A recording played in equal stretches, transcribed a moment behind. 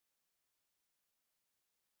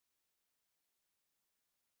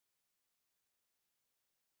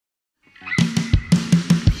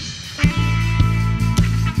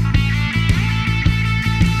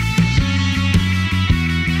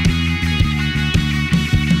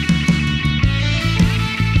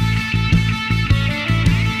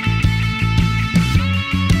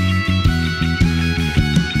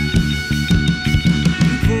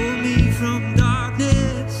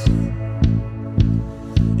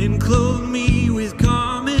and clothe me with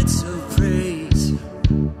garments of praise.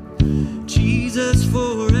 Jesus,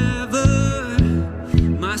 forever,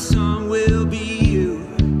 my song will be you.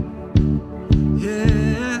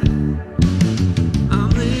 Yeah, I'm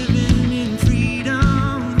living in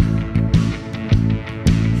freedom.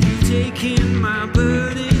 You've taken my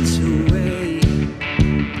burdens away.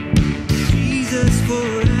 Jesus,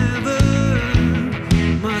 forever,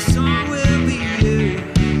 my song will be you,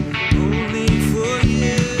 only for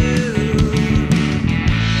you.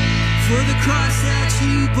 For the cross that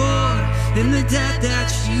you bore and the debt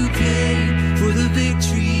that you paid, for the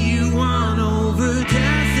victory you won over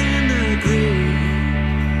death and the grave.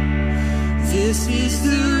 This is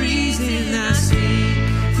the reason I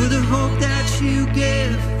sing, for the hope that you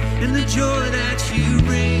give and the joy that you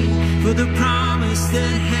bring, for the promise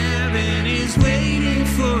that heaven is waiting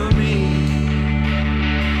for me.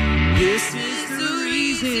 This is the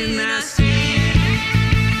reason I sing.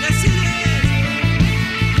 Yes, it is.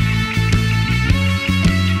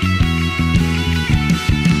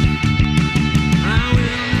 I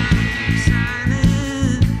will not be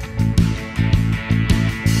silent.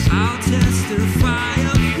 I'll testify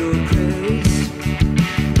of your grace.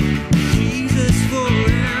 Jesus,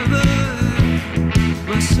 forever,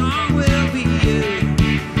 my song will be you,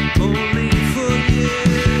 only for you.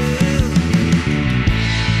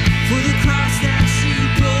 For the cross that you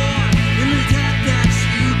bore and the debt that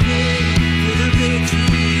you paid, for the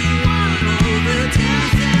victory you won over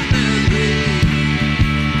death and the grave.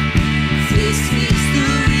 This is the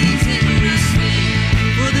reason we sing,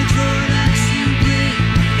 for the joy that you bring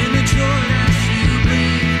and the joy that you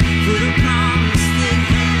bring, for the promise that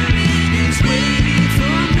heaven is waiting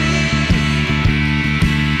for me.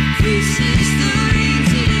 This is the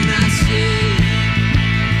reason I sing.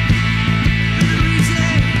 The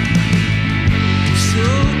reason. So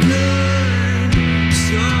good,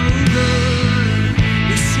 so good,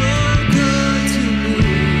 you're so good to me.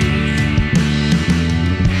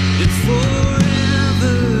 And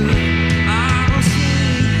forever I'll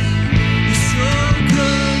sing, you're so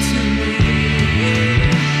good to me.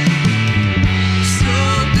 So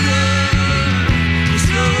good, you're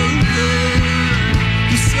so good,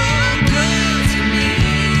 you're so good to me.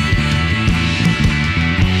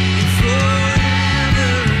 And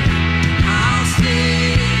forever I'll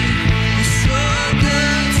sing, you're so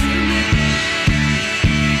good to me.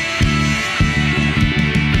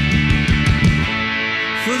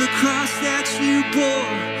 For the cross that you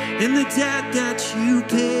bore and the debt that you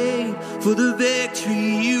paid, for the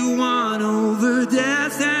victory you won over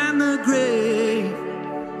death and the grave.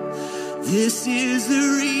 This is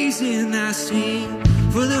the reason I sing,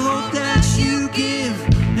 for the hope that you give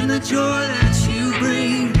and the joy that you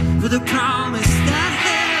bring, for the promise that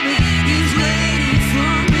heaven is waiting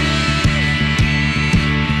for me.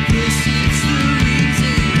 This is the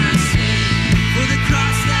reason I sing, for the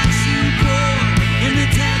cross that you bore and the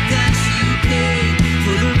debt that you paid,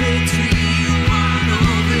 for the victory you won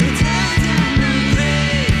over death and the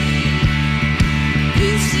grave.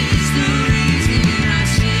 This is the reason I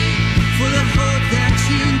sing, for the hope that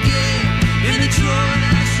you give and the joy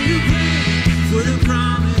that you bring, for the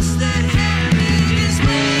promise that heaven is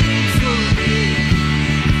waiting for me.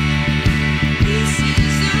 This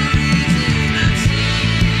is the reason I sing.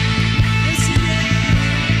 Yes, it is.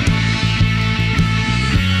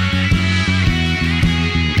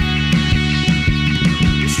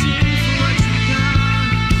 You sing for what you've done.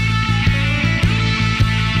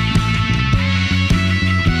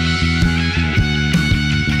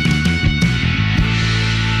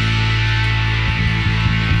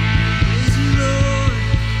 Praise you, Lord.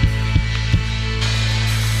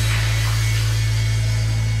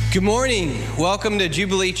 Good morning. Welcome to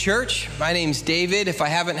Jubilee Church. My name's David. If I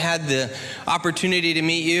haven't had the opportunity to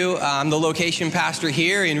meet you, I'm the location pastor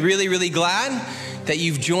here, and really, really glad that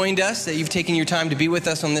you've joined us, that you've taken your time to be with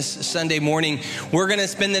us on this Sunday morning. We're going to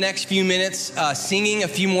spend the next few minutes singing a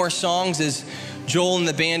few more songs as Joel and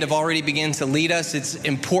the band have already begun to lead us. It's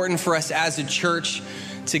important for us as a church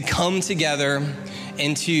to come together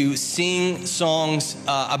and to sing songs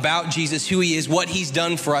about Jesus, who he is, what he's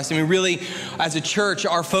done for us. I mean, really, as a church,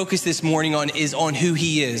 our focus this morning is on who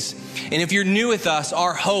he is. And if you're new with us,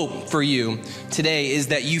 our hope for you today is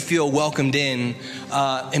that you feel welcomed in,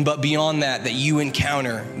 but beyond that, that you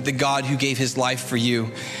encounter the God who gave his life for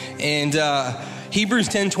you. And Hebrews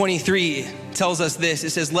 10:23 tells us this.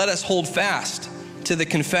 It says, "Let us hold fast to the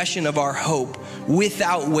confession of our hope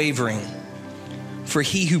without wavering, for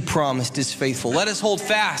he who promised is faithful." Let us hold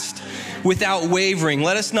fast without wavering.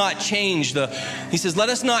 Let us not change. He says, let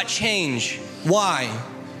us not change. Why?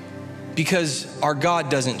 Because our God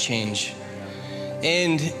doesn't change.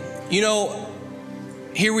 And, you know,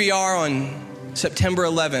 here we are on September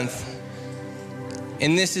 11th.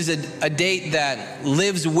 And this is a date that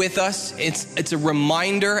lives with us. It's a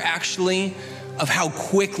reminder, actually, of how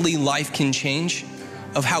quickly life can change,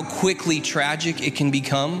 of how quickly tragic it can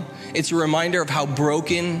become. It's a reminder of how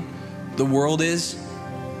broken the world is.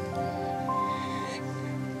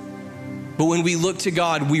 But when we look to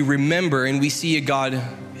God, we remember and we see a God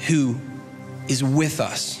who is with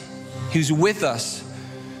us, who's with us.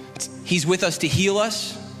 He's with us to heal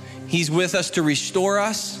us. He's with us to restore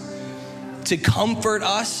us, to comfort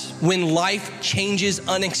us when life changes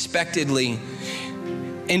unexpectedly.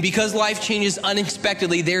 And because life changes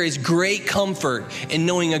unexpectedly, there is great comfort in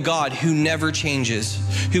knowing a God who never changes,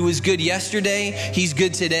 who was good yesterday, he's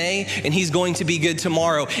good today, and he's going to be good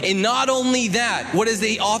tomorrow. And not only that, what does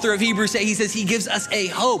the author of Hebrews say? He says he gives us a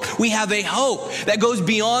hope. We have a hope that goes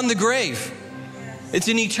beyond the grave. It's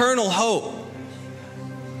an eternal hope.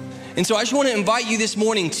 And so I just want to invite you this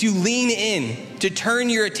morning to lean in, to turn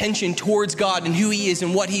your attention towards God and who he is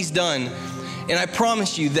and what he's done. And I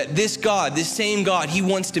promise you that this God, this same God, he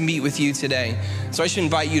wants to meet with you today. So I should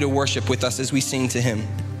invite you to worship with us as we sing to him.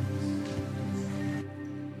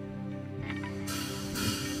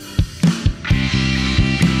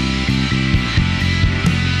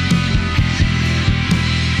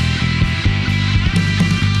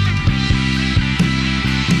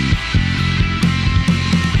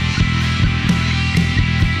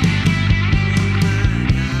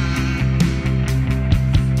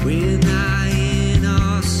 When I in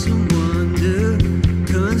awesome wonder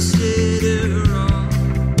consider all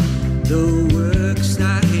the works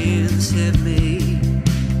thy hands have made,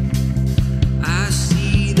 I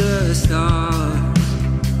see the stars,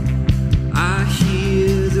 I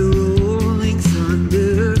hear the rolling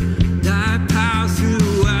thunder, thy power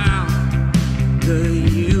throughout the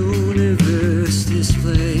universe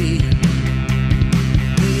displayed.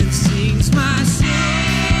 Then sings my soul,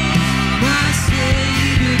 my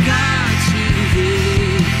Savior God to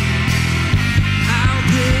thee. How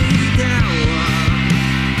great thou art,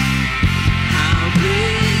 how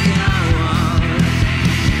great thou art.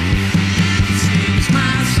 Sings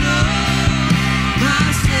my soul, my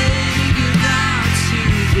Savior God to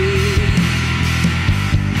thee.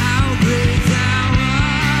 How great thou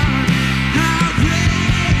art, how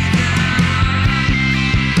great thou art.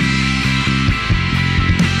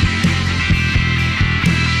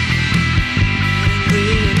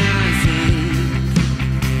 When I think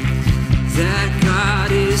that God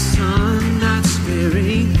his son not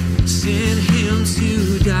sparing sent him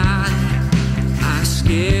to die, I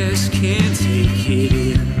scarce can take it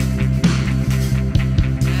in.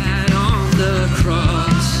 That on the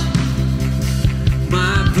cross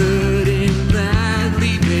my burden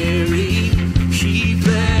gladly buried, he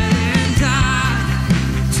bled and died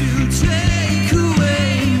to take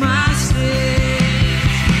away my sin.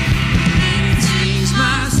 And sings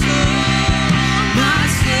my soul, my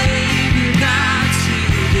Savior God to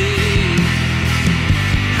thee.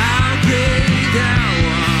 How great thou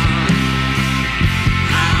art,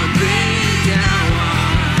 how great thou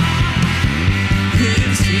art. Then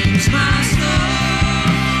sings my soul,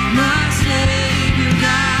 my Savior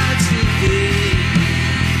God to thee.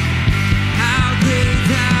 How great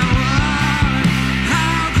thou art,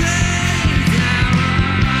 how great thou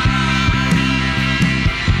art.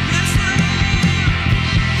 Yes, Lord.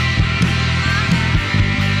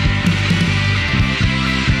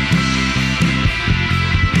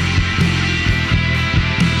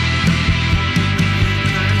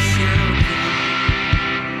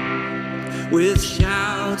 With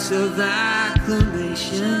shouts of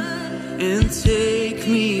acclamation and take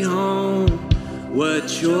me home, what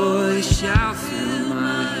joy shall fill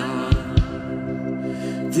my heart.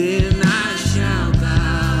 Then I shall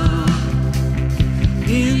bow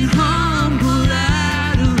in humble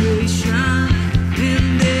adoration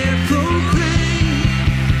and there proclaim,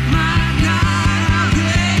 my God, how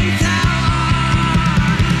great thou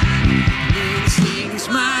art. Then sings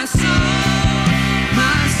my soul,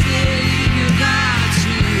 my Savior God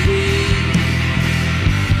to thee.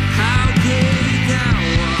 How great thou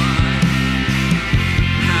art,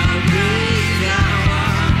 how great thou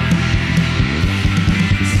art.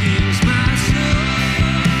 Sings my soul,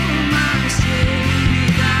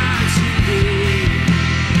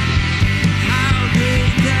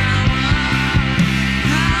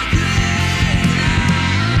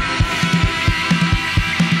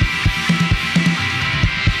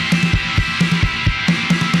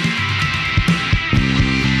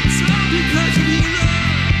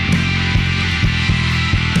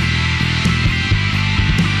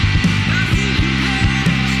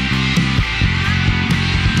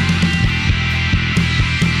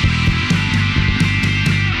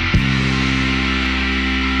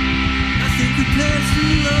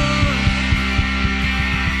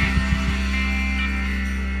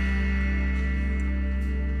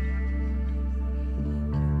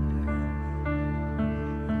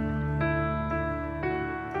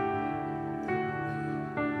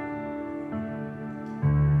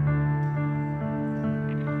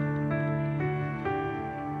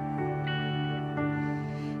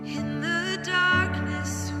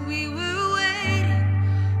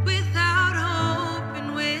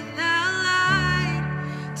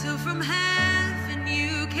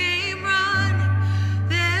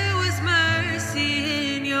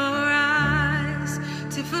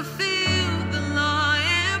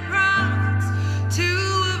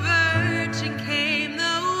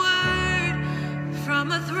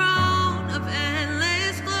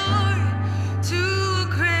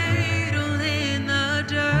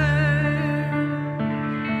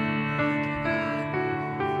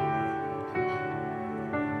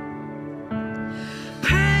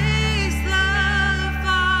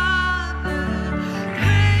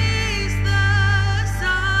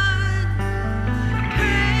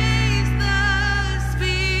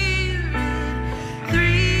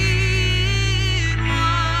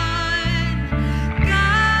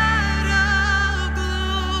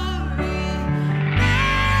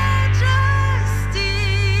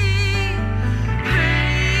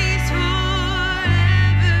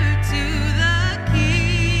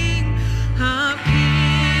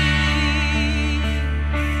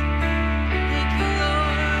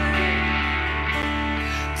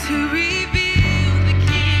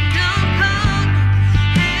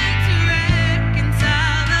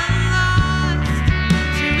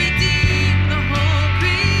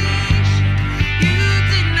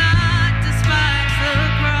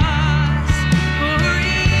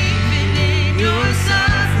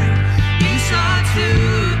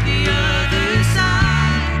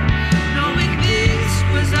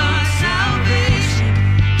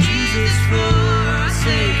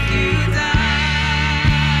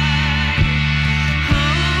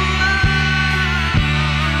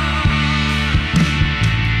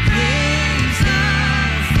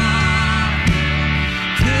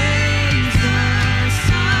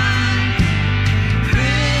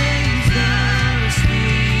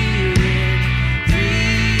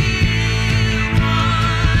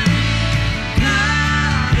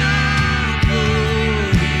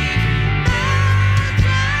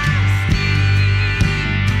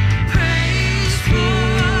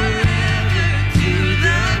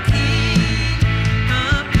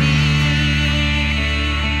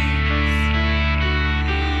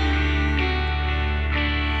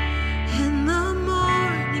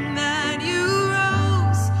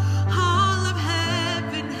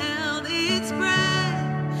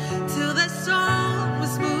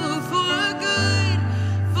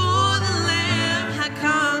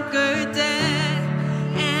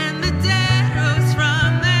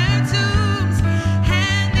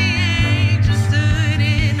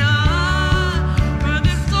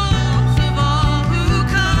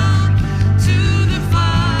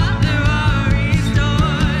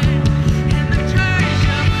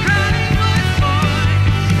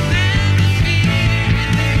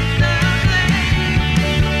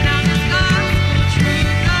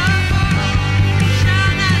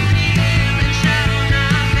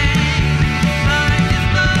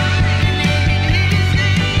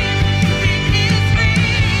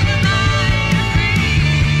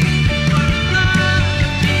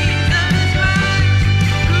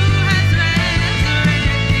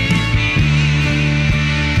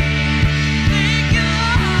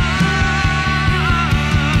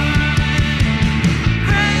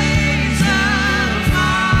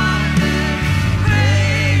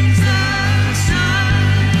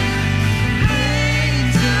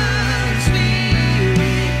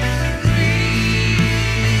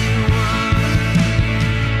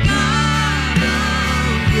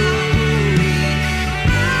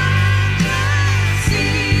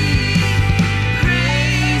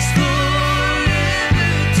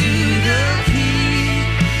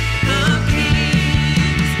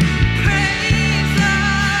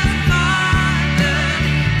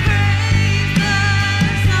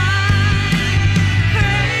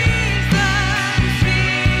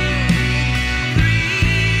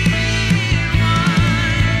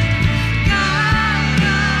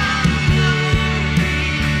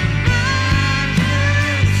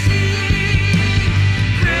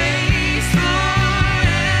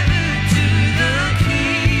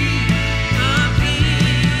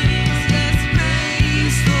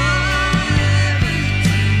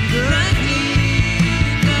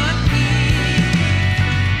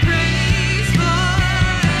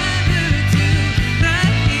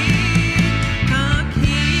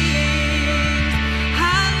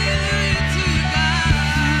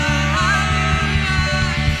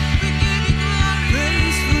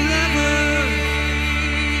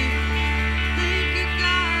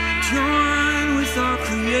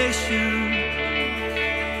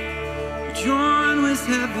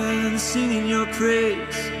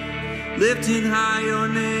 lifting high your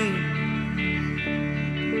name.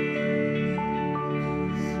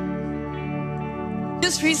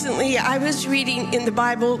 Just recently, I was reading in the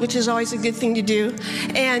Bible, which is always a good thing to do,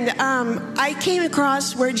 and I came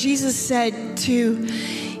across where Jesus said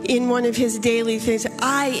in one of his daily things,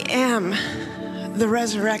 I am the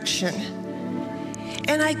resurrection.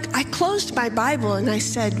 And I closed my Bible and I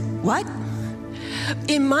said, what?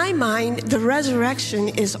 In my mind, the resurrection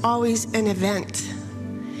is always an event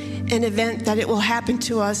that it will happen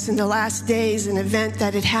to us in the last days, an event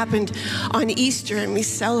that it happened on Easter and we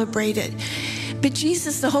celebrate it. But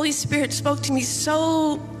Jesus, the Holy Spirit, spoke to me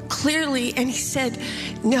so clearly and he said,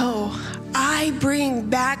 no, I bring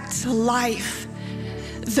back to life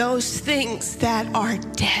those things that are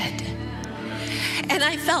dead. And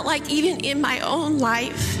I felt like even in my own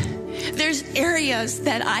life, there's areas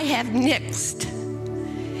that I have nixed.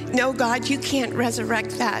 No, God, you can't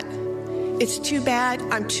resurrect that. It's too bad.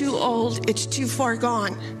 I'm too old. It's too far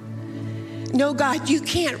gone. No, God, you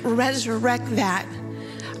can't resurrect that.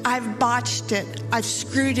 I've botched it. I've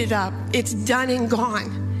screwed it up. It's done and gone.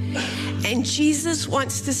 And Jesus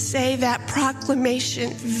wants to say that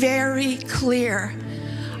proclamation very clear.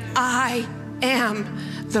 I am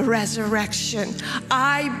the resurrection.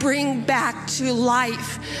 I bring back to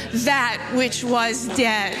life that which was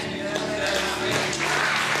dead.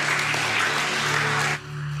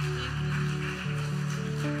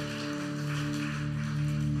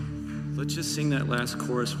 Let's just sing that last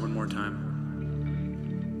chorus one more time.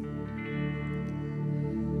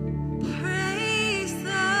 Praise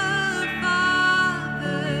the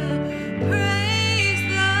Father, praise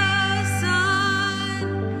the Son,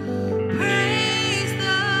 praise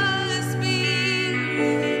the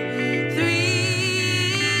Spirit,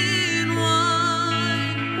 three in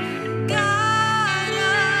one, God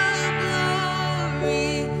of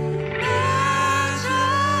glory,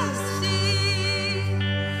 majesty,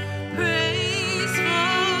 praise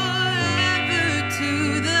forever to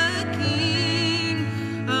the King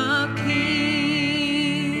of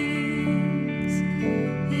Kings.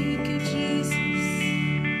 Thank you, Jesus.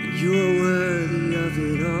 And you are worthy of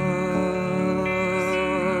it all.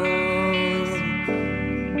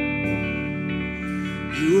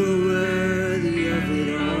 You are worthy of it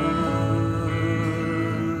all.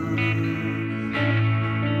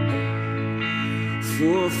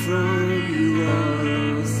 For from you are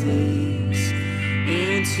all things,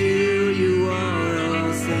 and to you are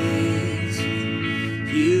all things.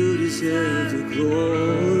 You deserve the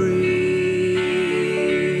glory.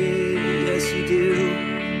 Yes, you do.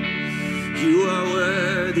 You are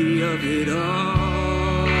worthy of it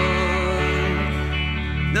all.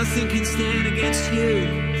 Nothing can stand against you.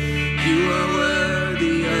 You are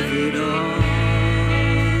worthy of it all.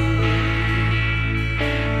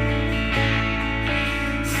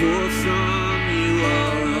 For from you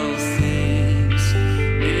are all things,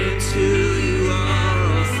 and to you are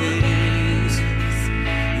all things,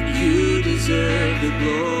 and you deserve the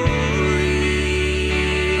glory.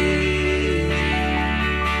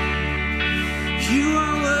 You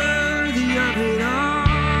are worthy of it all.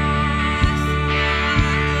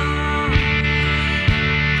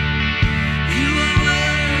 You are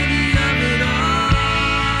worthy of it all.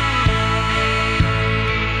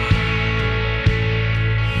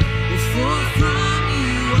 For from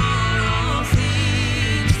you are all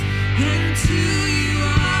things, and to you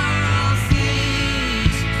are all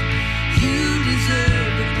things. You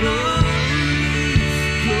deserve the glory,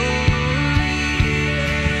 glory.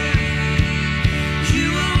 You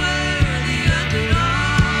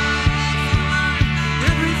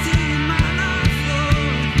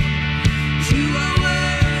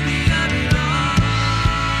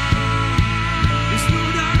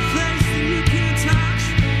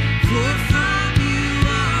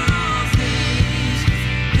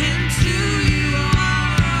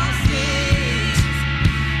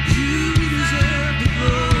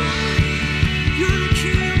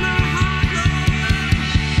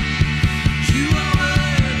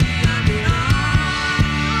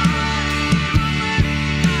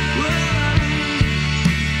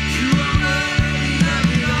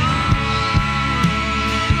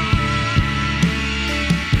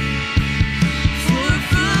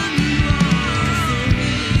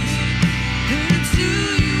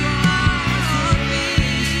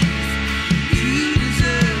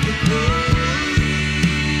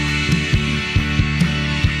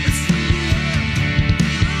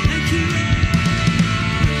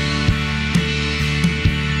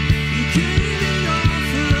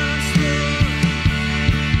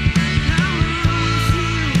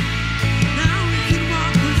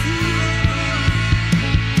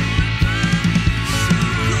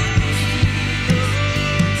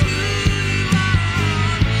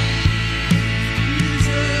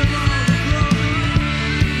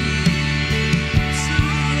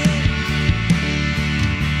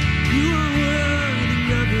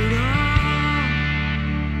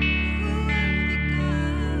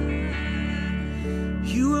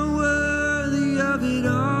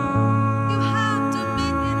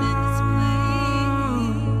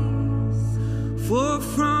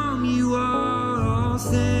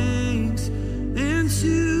things, and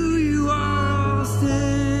to you are all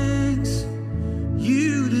things.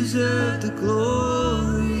 You deserve the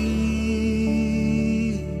glory.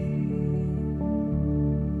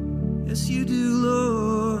 Yes, you do,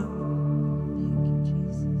 Lord.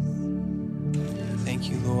 Thank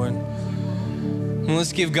you, Lord. And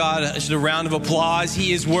let's give God just a round of applause.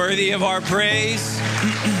 He is worthy of our praise.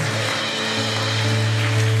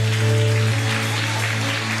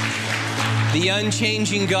 The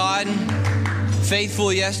unchanging God,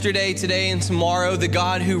 faithful yesterday, today, and tomorrow, the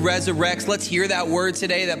God who resurrects. Let's hear that word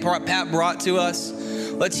today that Pat brought to us.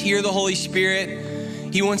 Let's hear the Holy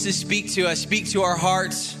Spirit. He wants to speak to us, speak to our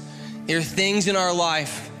hearts. There are things in our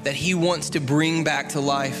life that He wants to bring back to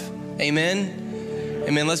life. Amen.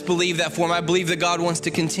 Amen. Let's believe that for Him. I believe that God wants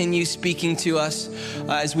to continue speaking to us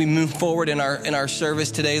as we move forward in our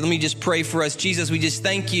service today. Let me just pray for us. Jesus, we just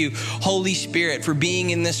thank you, Holy Spirit, for being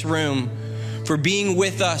in this room, for being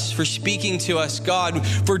with us, for speaking to us, God,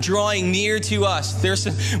 for drawing near to us.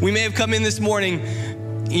 We may have come in this morning,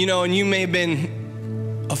 and you may have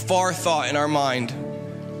been a far thought in our mind.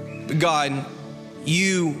 But God,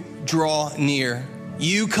 you draw near.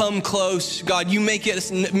 You come close, God. You make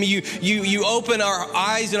it. You open our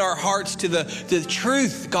eyes and our hearts to the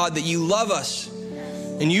truth, God, that you love us,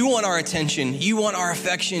 and you want our attention. You want our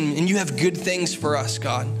affection, and you have good things for us,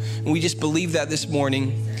 God. And we just believe that this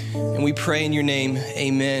morning, and we pray in your name.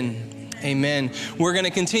 Amen. Amen. We're going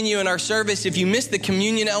to continue in our service. If you missed the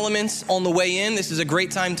communion elements on the way in, this is a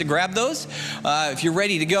great time to grab those. If you're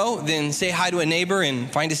ready to go, then say hi to a neighbor and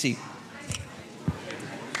find a seat.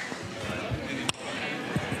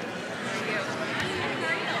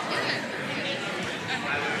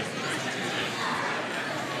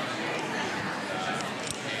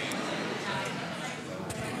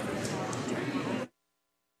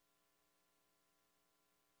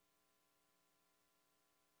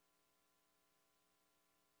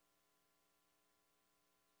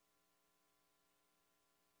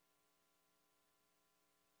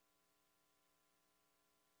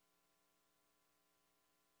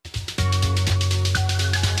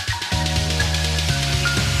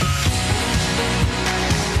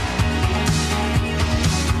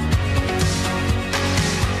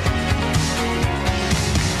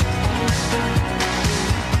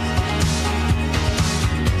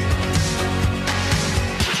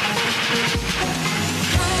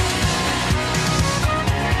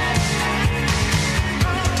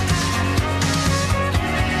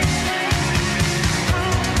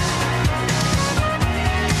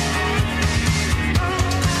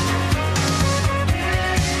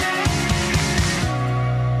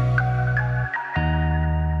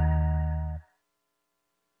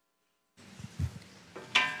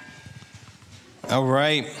 All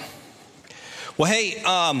right. Well, hey,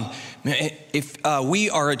 if we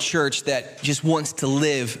are a church that just wants to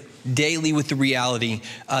live daily with the reality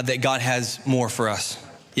that God has more for us.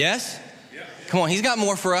 Yes? Yeah. Come on, He's got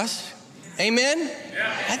more for us. Amen?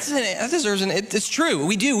 Yeah. That deserves it's true.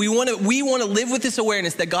 We do. We want to live with this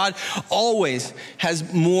awareness that God always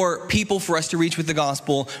has more people for us to reach with the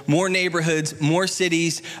gospel, more neighborhoods, more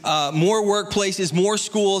cities, more workplaces, more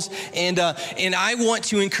schools. And I want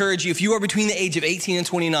to encourage you, if you are between the age of 18 and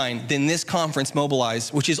 29, then this conference,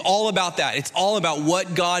 Mobilize, which is all about that. It's all about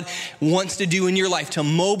what God wants to do in your life to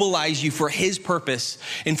mobilize you for His purpose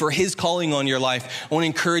and for His calling on your life. I want to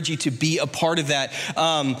encourage you to be a part of that.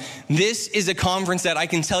 This is a conference that I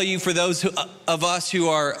can tell you, for those of us who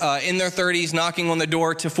are in their 30s, knocking on the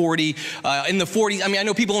door to 40, in the 40s. I mean, I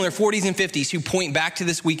know people in their 40s and 50s who point back to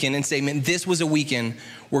this weekend and say, man, this was a weekend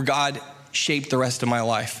where God shaped the rest of my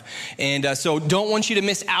life. And so don't want you to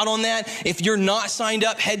miss out on that. If you're not signed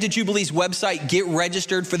up, head to Jubilee's website, get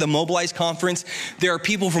registered for the Mobilize Conference. There are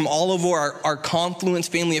people from all over our Confluence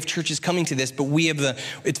family of churches coming to this, but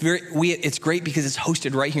it's great because it's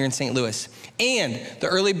hosted right here in St. Louis. And the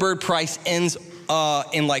early bird price ends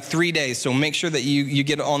in like 3 days. So make sure that you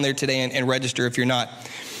get on there today and register if you're not.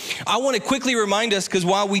 I want to quickly remind us, because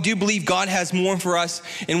while we do believe God has more for us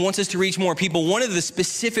and wants us to reach more people, one of the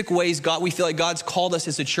specific ways we feel like God's called us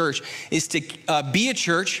as a church is to be a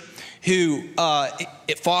church who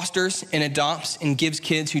it fosters and adopts and gives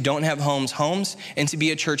kids who don't have homes, and to be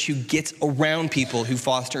a church who gets around people who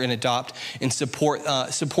foster and adopt and support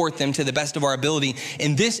them to the best of our ability.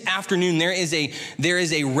 And this afternoon, there is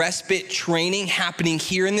a respite training happening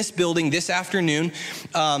here in this building this afternoon.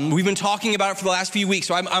 We've been talking about it for the last few weeks,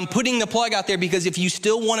 so I'm putting the plug out there, because if you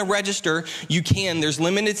still want to register, you can. There's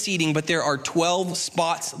limited seating, but there are 12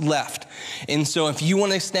 spots left. And so if you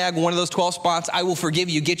want to snag one of those 12 spots, I will forgive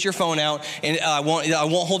you. Get your phone phone out, and I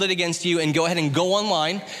won't hold it against you, and go ahead and go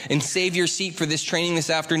online and save your seat for this training this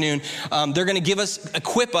afternoon. They're going to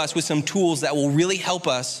equip us with some tools that will really help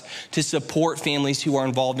us to support families who are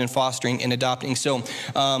involved in fostering and adopting. So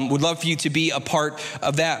would love for you to be a part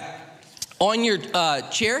of that. On your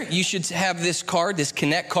chair, you should have this card, this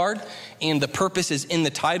Connect card, and the purpose is in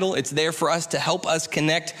the title. It's there for us to help us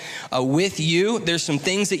connect with you. There's some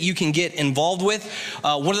things that you can get involved with.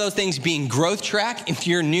 One of those things being Growth Track. If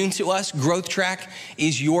you're new to us, Growth Track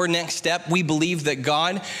is your next step. We believe that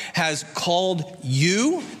God has called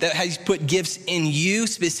you, that has put gifts in you,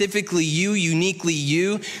 specifically you, uniquely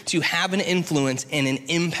you, to have an influence and an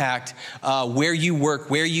impact where you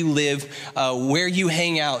work, where you live, where you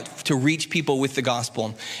hang out, to reach people with the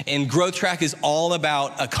gospel. And Growth Track is all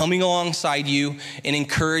about coming alongside you and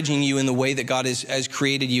encouraging you in the way that God has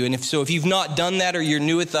created you. And if you've not done that, or you're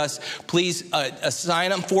new with us, please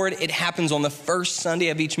sign up for it. It happens on the first Sunday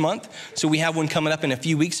of each month. So we have one coming up in a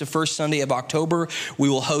few weeks, the first Sunday of October. We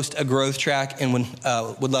will host a Growth Track, and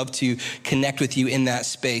would love to connect with you in that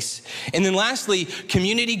space. And then lastly,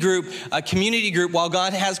 community group. A community group, while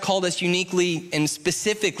God has called us uniquely and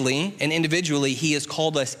specifically and individually, he has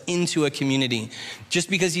called us into a community. Just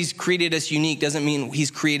because he's created us unique doesn't mean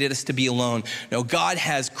he's created us to be alone. No, God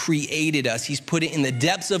has created us. He's put it in the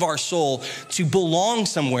depths of our soul to belong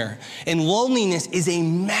somewhere. And loneliness is a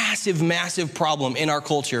massive, massive problem in our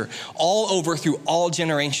culture, all over through all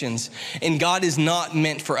generations. And God is not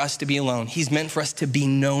meant for us to be alone. He's meant for us to be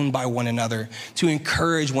known by one another, to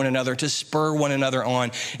encourage one another, to spur one another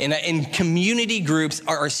on. And community groups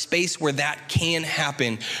are a space where that can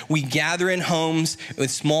happen. We gather in homes with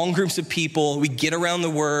small groups of people. We get around the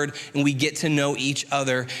word and we get to know each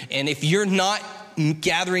other. And if you're not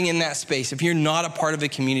gathering in that space, if you're not a part of a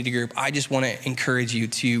community group, I just want to encourage you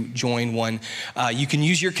to join one. You can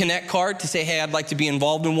use your Connect card to say, hey, I'd like to be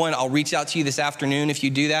involved in one. I'll reach out to you this afternoon if you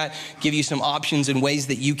do that, give you some options and ways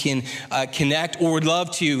that you can connect, or would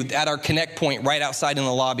love to at our Connect point right outside in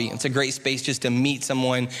the lobby. It's a great space just to meet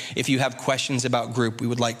someone if you have questions about group. We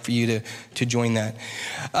would like for you to join that.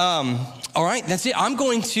 All right, that's it. I'm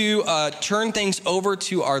going to turn things over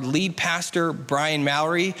to our lead pastor, Brian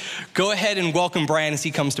Mallory. Go ahead and welcome Brian as he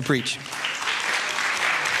comes to preach.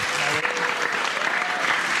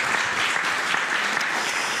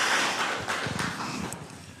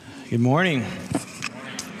 Good morning.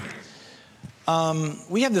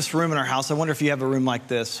 We have this room in our house. I wonder if you have a room like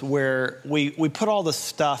this where we put all the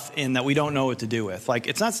stuff in that we don't know what to do with. Like,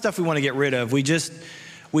 it's not stuff we want to get rid of. We just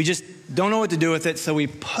don't know what to do with it, so we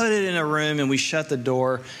put it in a room and we shut the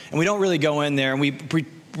door, and we don't really go in there, and we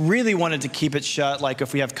really wanted to keep it shut, like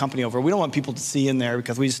if we have company over. We don't want people to see in there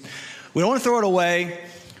because we don't want to throw it away.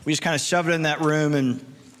 We just kind of shove it in that room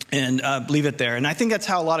and leave it there. And I think that's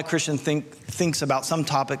how a lot of Christians think about some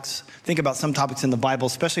topics in the Bible,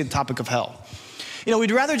 especially the topic of hell. You know,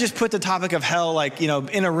 we'd rather just put the topic of hell, like, you know,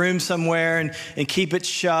 in a room somewhere and keep it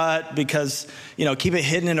shut because, you know, keep it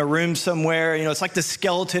hidden in a room somewhere. You know, it's like the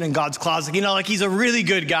skeleton in God's closet. You know, like he's a really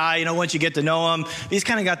good guy, you know, once you get to know him. He's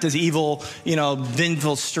kind of got this evil, you know,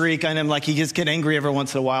 vengeful streak on him. Like he just get angry every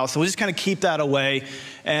once in a while. So we just kind of keep that away.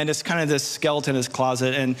 And it's kind of this skeleton in his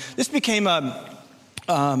closet. And this became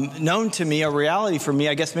known to me, a reality for me,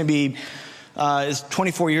 I guess maybe is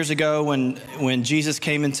 24 years ago when Jesus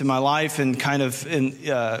came into my life and kind of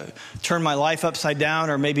turned my life upside down,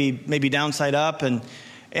 or maybe downside up.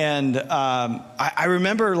 And I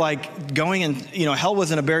remember like going and, you know, hell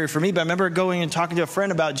wasn't a barrier for me, but I remember going and talking to a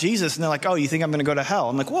friend about Jesus, and they're like, oh, you think I'm going to go to hell?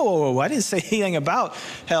 I'm like, whoa, I didn't say anything about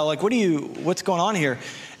hell. Like, what's going on here?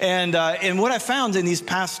 And what I found in these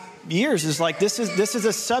past years is like, this is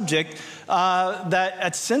a subject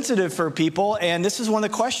that's sensitive for people. And this is one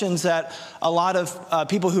of the questions that a lot of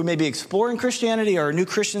people who may be exploring Christianity or new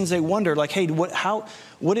Christians, they wonder like, hey,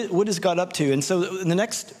 what is God up to? And so in the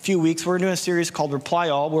next few weeks, we're doing a series called Reply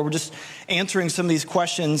All, where we're just answering some of these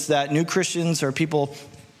questions that new Christians or people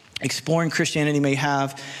exploring Christianity may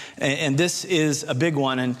have. And this is a big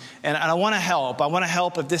one. And I want to help. I want to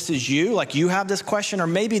help if this is you, like you have this question, or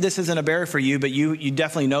maybe this isn't a barrier for you, but you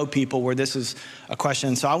definitely know people where this is a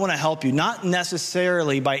question. So I want to help you, not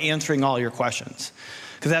necessarily by answering all your questions,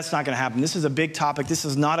 because that's not going to happen. This is a big topic. This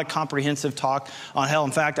is not a comprehensive talk on hell.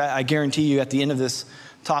 In fact, I guarantee you at the end of this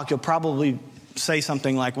talk, you'll probably say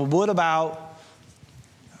something like, well, what about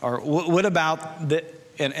the...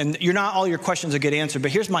 And you're not all your questions will get answered,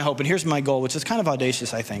 but here's my hope and here's my goal, which is kind of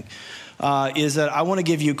audacious, I think, is that I want to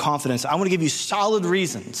give you confidence. I want to give you solid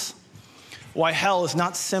reasons why hell is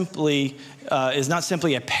not simply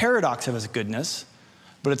a paradox of his goodness,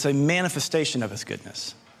 but it's a manifestation of his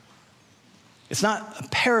goodness. It's not a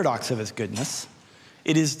paradox of his goodness.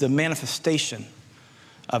 It is the manifestation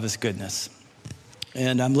of his goodness.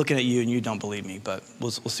 And I'm looking at you and you don't believe me, but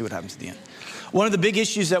we'll see what happens at the end. One of the big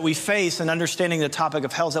issues that we face in understanding the topic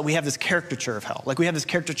of hell is that we have this caricature of hell. Like we have this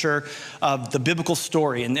caricature of the biblical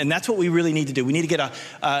story. And that's what we really need to do. We need to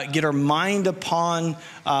get our mind upon,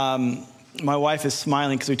 my wife is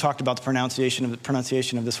smiling because we talked about the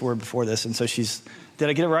pronunciation of this word before this. And so did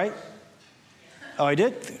I get it right? Oh, I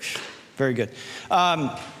did? Very good.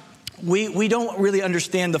 We don't really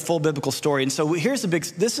understand the full biblical story. And so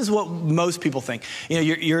this is what most people think. You know,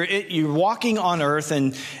 you're walking on earth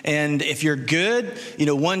and if you're good, you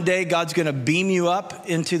know, one day God's going to beam you up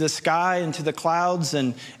into the sky, into the clouds.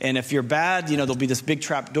 And if you're bad, you know, there'll be this big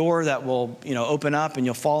trap door that will, you know, open up and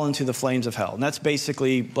you'll fall into the flames of hell. And that's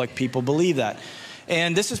basically like people believe that.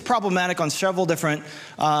 And this is problematic on several different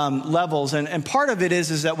levels. And part of it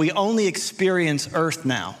is that we only experience earth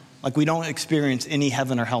now. Like we don't experience any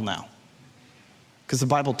heaven or hell now, because the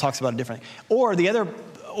Bible talks about it differently. Or the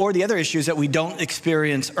other issue is that we don't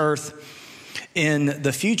experience earth in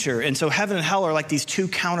the future. And so heaven and hell are like these two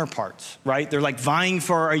counterparts, right? They're like vying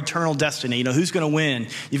for our eternal destiny. You know, who's going to win?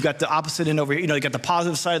 You've got the opposite end over here. You know, you got the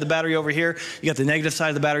positive side of the battery over here. You got the negative side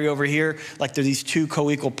of the battery over here. Like they're these two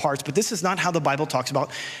co-equal parts. But this is not how the Bible talks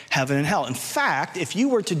about heaven and hell. In fact, if you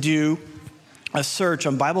were to do a search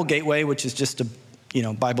on Bible Gateway, which is just a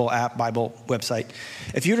Bible app, Bible website.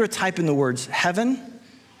 If you were to type in the words heaven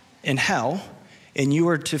and hell, and you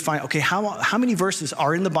were to find, okay, how many verses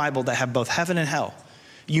are in the Bible that have both heaven and hell?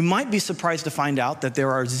 You might be surprised to find out that there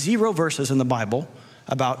are 0 verses in the Bible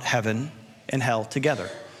about heaven and hell together.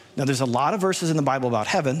 Now, there's a lot of verses in the Bible about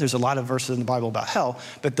heaven. There's a lot of verses in the Bible about hell,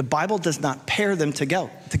 but the Bible does not pair them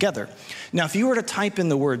together. Now, if you were to type in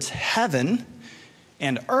the words heaven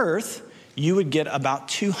and earth, you would get about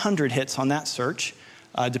 200 hits on that search.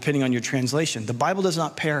 Depending on your translation. The Bible does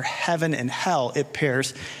not pair heaven and hell, it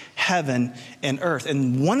pairs heaven and earth.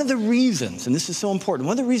 And one of the reasons, and this is so important,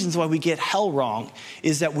 one of the reasons why we get hell wrong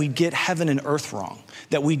is that we get heaven and earth wrong,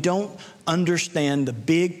 that we don't understand the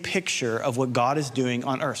big picture of what God is doing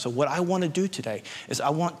on earth. So what I want to do today is I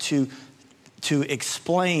want to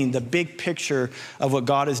explain the big picture of what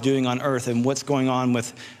God is doing on earth and what's going on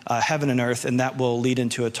with heaven and earth, and that will lead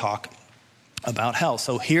into a talk about hell.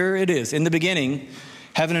 So here it is. In the beginning,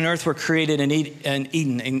 heaven and earth were created in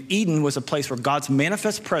Eden. And Eden was a place where God's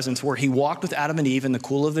manifest presence, where he walked with Adam and Eve in the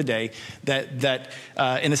cool of the day, that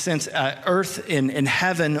in a sense, earth and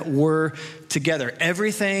heaven were together.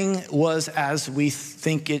 Everything was as we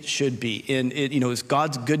think it should be. And it was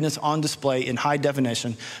God's goodness on display in high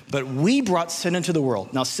definition. But we brought sin into the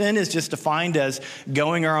world. Now, sin is just defined as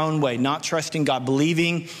going our own way, not trusting God,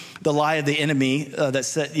 believing the lie of the enemy that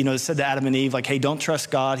said to Adam and Eve, like, hey, don't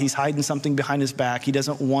trust God. He's hiding something behind his back. He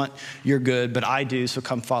doesn't want your good, but I do, so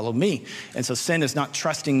come follow me. And so sin is not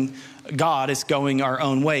trusting God, it's going our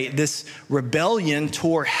own way. This rebellion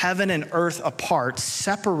tore heaven and earth apart,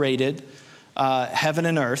 separated heaven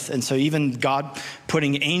and earth. And so even God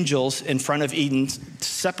putting angels in front of Eden,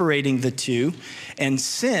 separating the two. And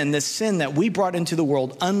sin, this sin that we brought into the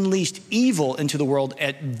world, unleashed evil into the world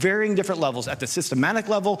at varying different levels. At the systematic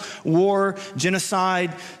level, war,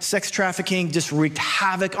 genocide, sex trafficking, just wreaked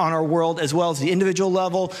havoc on our world, as well as the individual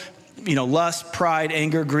level. Lust, pride,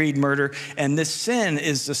 anger, greed, murder. And this sin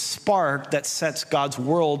is the spark that sets God's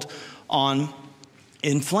world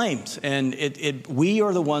in flames. And we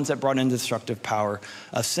are the ones that brought in the destructive power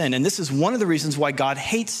of sin. And this is one of the reasons why God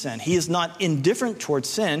hates sin. He is not indifferent towards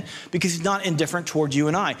sin because he's not indifferent towards you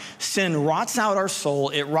and I. Sin rots out our soul.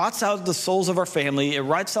 It rots out the souls of our family. It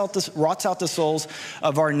rots out the souls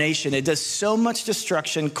of our nation. It does so much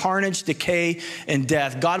destruction, carnage, decay, and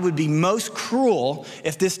death. God would be most cruel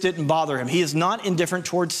if this didn't bother him. He is not indifferent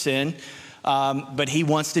towards sin. But he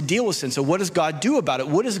wants to deal with sin. So what does God do about it?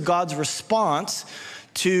 What is God's response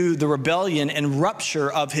to the rebellion and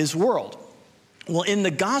rupture of his world? Well, in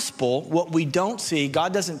the gospel, what we don't see,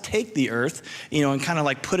 God doesn't take the earth, and kind of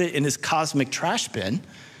like put it in his cosmic trash bin.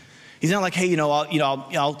 He's not like, hey,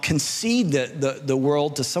 I'll concede the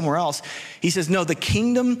world to somewhere else. He says, no, the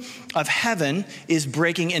kingdom of heaven is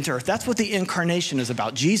breaking into earth. That's what the incarnation is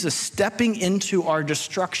about. Jesus stepping into our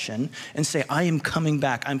destruction and say, I am coming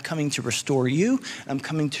back. I'm coming to restore you. I'm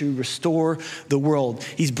coming to restore the world.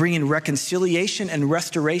 He's bringing reconciliation and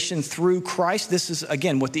restoration through Christ. This is,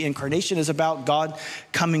 again, what the incarnation is about. God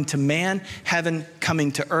coming to man, heaven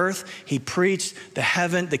coming to earth. He preached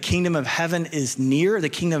the kingdom of heaven is near. The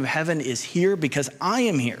kingdom of heaven is here because I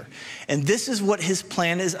am here. And this is what his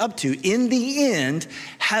plan is up to. In the end,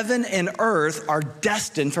 heaven and earth are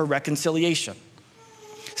destined for reconciliation.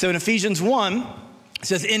 So in Ephesians 1, It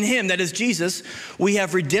says, in him, that is Jesus, we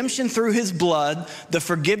have redemption through his blood, the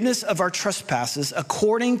forgiveness of our trespasses,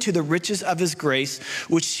 according to the riches of his grace,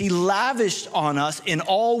 which he lavished on us in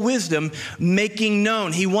all wisdom, making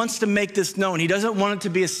known. He wants to make this known. He doesn't want it to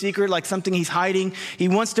be a secret, like something he's hiding. He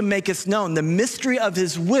wants to make us known. The mystery of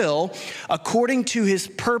his will, according to his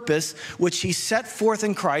purpose, which he set forth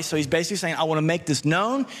in Christ. So he's basically saying, I want to make this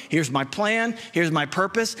known. Here's my plan. Here's my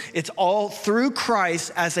purpose. It's all through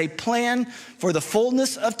Christ as a plan for the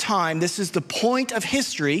fullness of time. This is the point of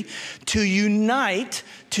history, to unite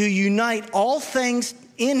all things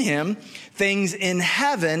in him, things in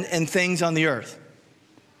heaven and things on the earth.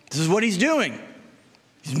 This is what he's doing.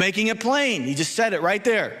 He's making it plain. He just said it right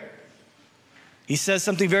there. He says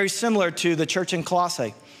something very similar to the church in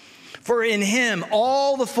Colossae. For in him,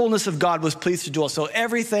 all the fullness of God was pleased to dwell. So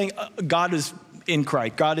everything, God is in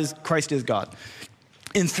Christ. Christ is God.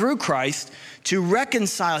 And through Christ, to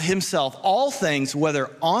reconcile himself all things,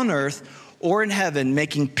 whether on earth or in heaven,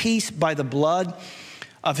 making peace by the blood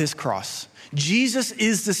of his cross. Jesus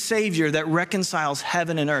is the Savior that reconciles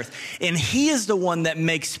heaven and earth. And he is the one that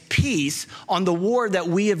makes peace on the war that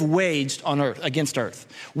we have waged on earth, against earth.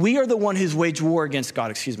 We are the one who's waged war against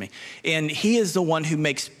God, And he is the one who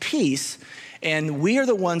makes peace. And we are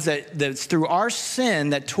the ones that's through our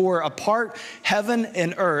sin that tore apart heaven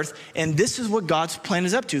and earth. And this is what God's plan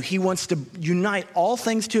is up to. He wants to unite all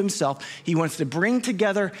things to himself. He wants to bring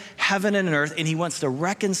together heaven and earth. And he wants to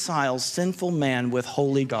reconcile sinful man with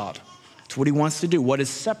holy God. It's what he wants to do. What is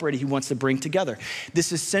separated, he wants to bring together.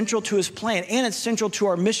 This is central to his plan, and it's central to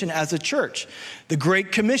our mission as a church, the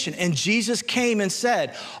Great Commission. And Jesus came and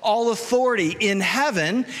said, all authority in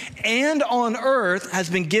heaven and on earth has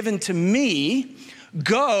been given to me.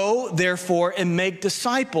 Go, therefore, and make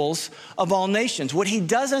disciples of all nations. What he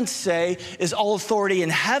doesn't say is all authority in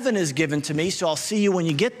heaven is given to me, so I'll see you when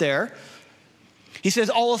you get there. He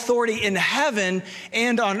says, all authority in heaven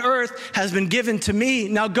and on earth has been given to me.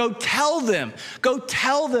 Now go tell them. Go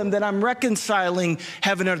tell them that I'm reconciling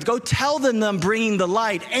heaven and earth. Go tell them that I'm bringing the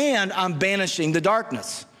light and I'm banishing the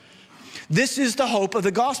darkness. This is the hope of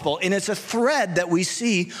the gospel, and it's a thread that we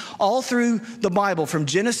see all through the Bible, from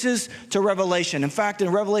Genesis to Revelation. In fact, in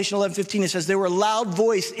Revelation 11:15, it says, there were a loud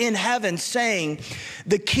voice in heaven saying,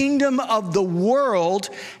 the kingdom of the world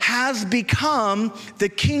has become the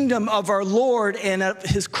kingdom of our Lord and of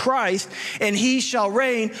his Christ, and he shall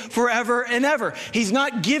reign forever and ever. He's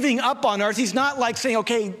not giving up on earth. He's not like saying,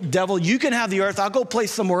 okay, devil, you can have the earth. I'll go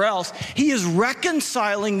place somewhere else. He is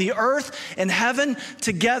reconciling the earth and heaven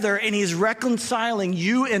together, and he's reconciling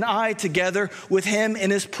you and I together with him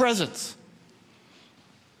in his presence.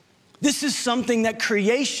 This is something that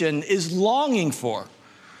creation is longing for.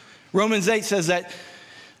 Romans 8 says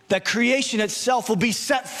that creation itself will be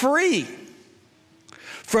set free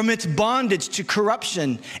from its bondage to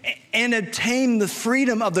corruption and obtain the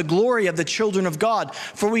freedom of the glory of the children of God.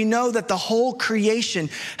 For we know that the whole creation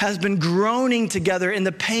has been groaning together in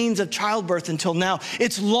the pains of childbirth until now.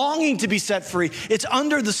 It's longing to be set free. It's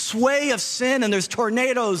under the sway of sin, and there's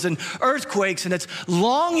tornadoes and earthquakes, and it's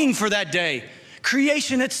longing for that day.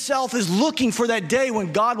 Creation itself is looking for that day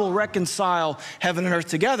when God will reconcile heaven and earth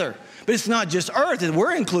together. But it's not just earth, and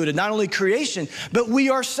we're included, not only creation, but we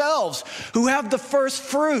ourselves who have the first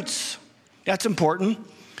fruits. That's important.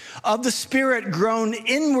 Of the Spirit grown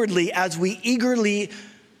inwardly as we eagerly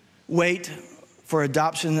wait for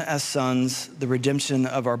adoption as sons, the redemption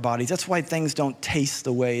of our bodies. That's why things don't taste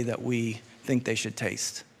the way that we think they should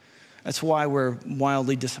taste. That's why we're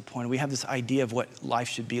wildly disappointed. We have this idea of what life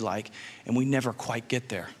should be like, and we never quite get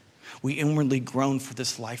there. We inwardly groan for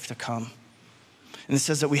this life to come. And it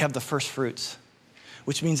says that we have the first fruits,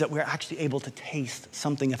 which means that we're actually able to taste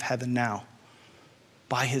something of heaven now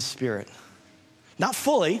by his Spirit. Not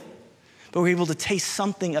fully, but we're able to taste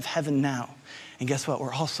something of heaven now. And guess what?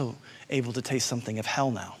 We're also able to taste something of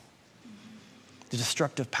hell now. The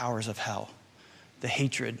destructive powers of hell, the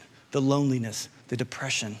hatred, the loneliness, the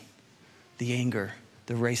depression, the anger,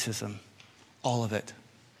 the racism, all of it.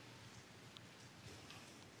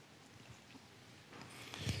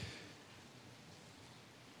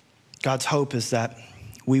 God's hope is that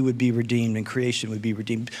we would be redeemed and creation would be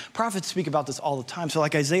redeemed. Prophets speak about this all the time. So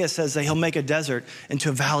like Isaiah says that he'll make a desert into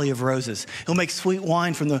a valley of roses. He'll make sweet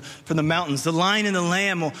wine from the mountains. The lion and the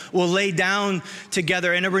lamb will lay down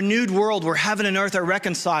together in a renewed world where heaven and earth are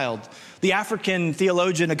reconciled. The African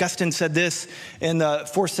theologian Augustine said this in the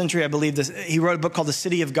 4th century, I believe. He wrote a book called The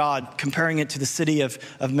City of God, comparing it to the city of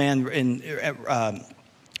man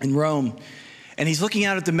in Rome. And he's looking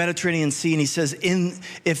out at the Mediterranean Sea, and he says,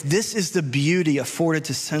 if this is the beauty afforded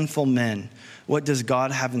to sinful men, what does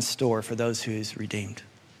God have in store for those who he's redeemed?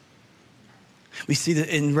 We see that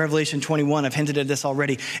in Revelation 21. I've hinted at this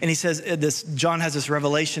already. And he says John has this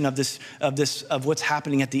revelation of what's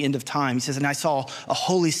happening at the end of time. He says, and I saw a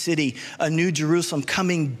holy city, a new Jerusalem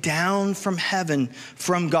coming down from heaven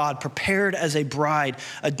from God, prepared as a bride,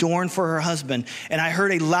 adorned for her husband. And I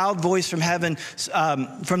heard a loud voice from heaven,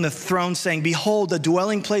 from the throne saying, behold, the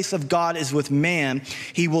dwelling place of God is with man.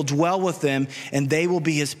 He will dwell with them and they will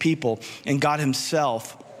be his people. And God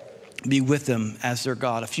himself be with them as their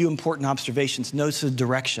God. A few important observations. Notice the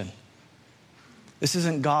direction. This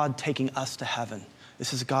isn't God taking us to heaven.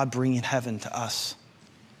 This is God bringing heaven to us.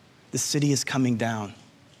 The city is coming down.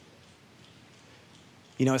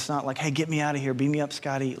 You know, it's not like, hey, get me out of here, beam me up,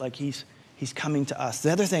 Scotty. Like he's coming to us.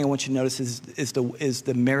 The other thing I want you to notice is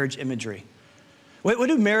the marriage imagery. What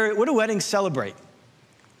do weddings celebrate?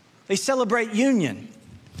 They celebrate union.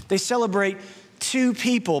 They celebrate two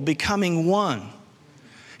people becoming one.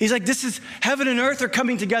 He's like, this is heaven and earth are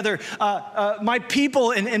coming together. My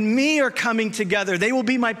people and me are coming together. They will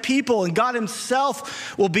be my people and God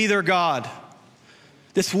himself will be their God.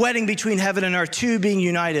 This wedding between heaven and earth, two being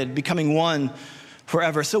united, becoming one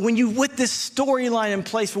forever. So when you, with this storyline in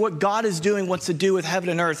place for what God is doing, wants to do with heaven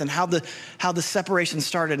and earth and how the separation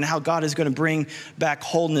started and how God is going to bring back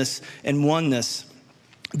wholeness and oneness,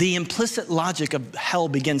 the implicit logic of hell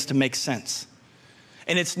begins to make sense.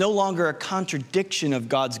 And it's no longer a contradiction of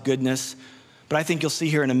God's goodness, but I think you'll see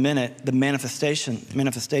here in a minute the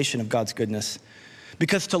manifestation of God's goodness.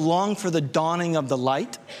 Because to long for the dawning of the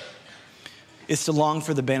light is to long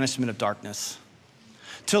for the banishment of darkness.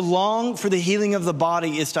 To long for the healing of the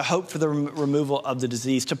body is to hope for the removal of the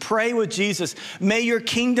disease. To pray with Jesus, may your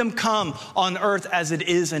kingdom come on earth as it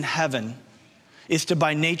is in heaven, is to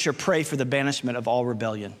by nature pray for the banishment of all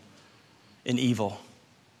rebellion and evil.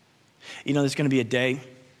 You know, there's going to be a day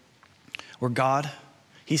where God,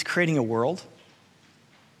 he's creating a world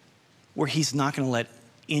where he's not going to let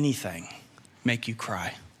anything make you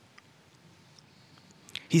cry.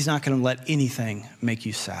 He's not going to let anything make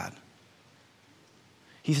you sad.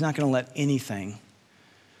 He's not going to let anything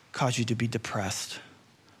cause you to be depressed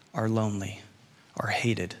or lonely or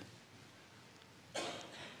hated.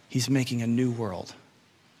 He's making a new world,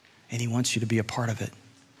 and he wants you to be a part of it.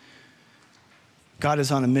 God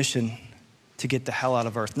is on a mission to get the hell out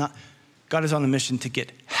of earth. God is on a mission to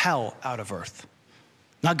get hell out of earth.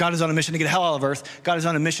 Not God is on a mission to get hell out of earth. God is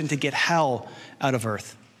on a mission to get hell out of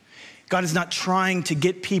earth. God is not trying to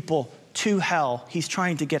get people to hell. He's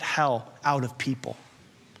trying to get hell out of people.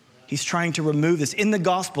 He's trying to remove this. In the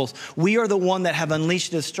Gospels, we are the one that have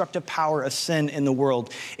unleashed the destructive power of sin in the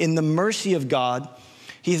world. In the mercy of God,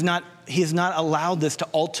 he has not allowed this to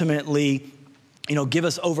ultimately give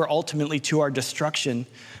us over ultimately to our destruction,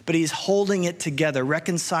 but he's holding it together,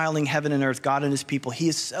 reconciling heaven and earth, God and his people. He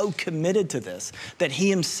is so committed to this that he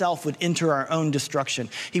himself would enter our own destruction.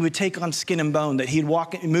 He would take on skin and bone, that he'd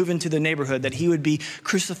move into the neighborhood, that he would be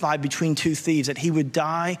crucified between two thieves, that he would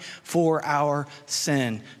die for our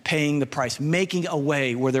sin, paying the price, making a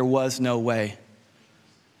way where there was no way.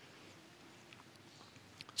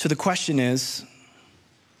 So the question is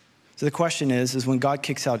when God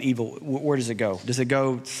kicks out evil, where does it go? Does it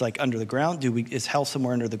go, it's like under the ground? Is hell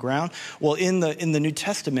somewhere under the ground? Well, in the New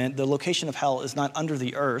Testament, the location of hell is not under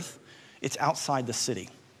the earth, it's outside the city.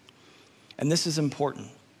 And this is important.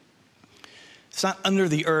 It's not under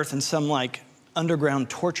the earth in some like underground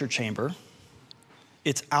torture chamber.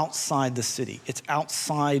 It's outside the city. It's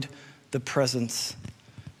outside the presence.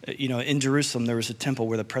 In Jerusalem, there was a temple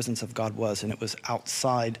where the presence of God was, and it was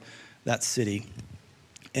outside that city.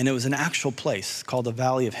 And it was an actual place called the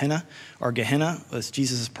Valley of Hinnom, or Gehenna was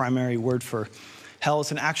Jesus' primary word for hell.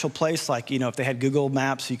 It's an actual place, like, if they had Google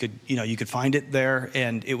Maps, you could find it there,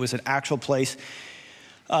 and it was an actual place.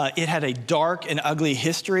 It had a dark and ugly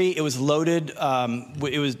history. It was loaded.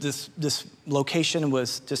 It was this location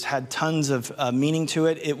had tons of meaning to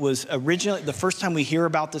it. It was originally, the first time we hear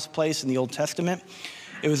about this place in the Old Testament,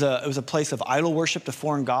 it was a place of idol worship to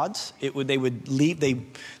foreign gods. They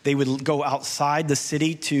would go outside the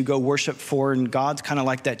city to go worship foreign gods, kind of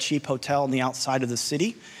like that cheap hotel on the outside of the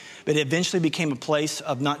city. But it eventually became a place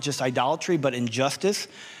of not just idolatry, but injustice,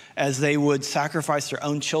 as they would sacrifice their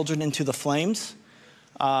own children into the flames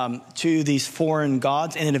to these foreign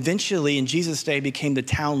gods. And it eventually, in Jesus' day, became the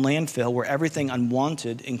town landfill where everything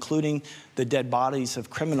unwanted, including the dead bodies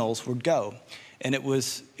of criminals, would go. And it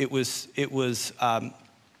was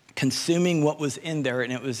consuming what was in there,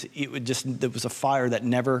 and there was a fire that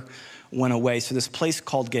never went away. So this place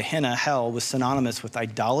called Gehenna, hell, was synonymous with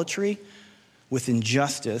idolatry, with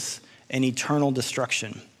injustice, and eternal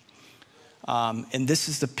destruction. And this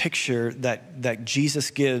is the picture that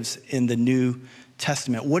Jesus gives in the New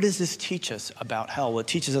Testament. What does this teach us about hell? Well, it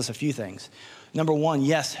teaches us a few things. Number one,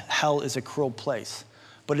 yes, hell is a cruel place,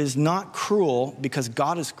 but it is not cruel because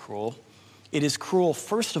God is cruel. It is cruel,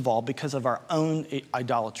 first of all, because of our own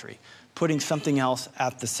idolatry, putting something else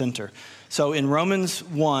at the center. So in Romans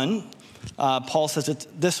 1, Paul says it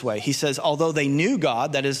this way. He says, although they knew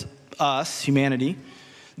God, that is us, humanity,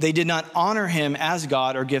 they did not honor him as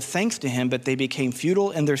God or give thanks to him, but they became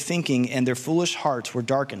futile in their thinking and their foolish hearts were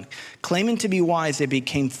darkened. Claiming to be wise, they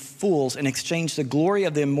became fools and exchanged the glory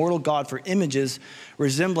of the immortal God for images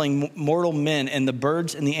resembling mortal men and the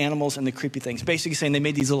birds and the animals and the creepy things. Basically saying they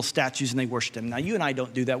made these little statues and they worshiped them. Now, you and I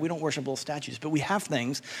don't do that. We don't worship little statues, but we have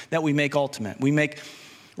things that we make ultimate. We make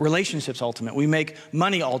relationships ultimate. We make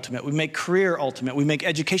money ultimate. We make career ultimate. We make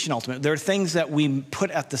education ultimate. There are things that we put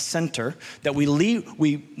at the center that we leave,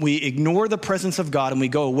 we ignore the presence of God and we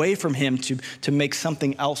go away from him to make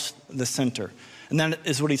something else the center. And that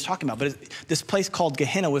is what he's talking about. But this place called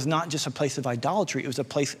Gehenna was not just a place of idolatry. It was a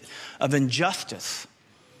place of injustice.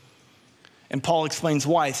 And Paul explains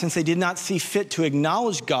why. Since they did not see fit to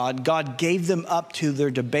acknowledge God, God gave them up to their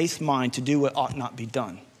debased mind to do what ought not be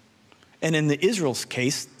done. And in the Israel's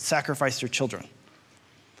case, sacrifice their children.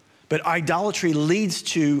 But idolatry leads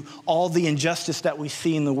to all the injustice that we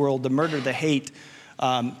see in the world, the murder, the hate,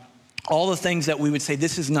 all the things that we would say,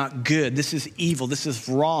 this is not good, this is evil, this is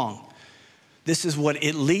wrong. This is what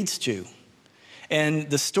it leads to. And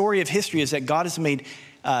the story of history is that God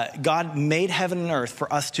made heaven and earth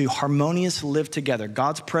for us to harmoniously live together.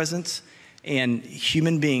 God's presence and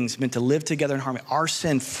human beings meant to live together in harmony. Our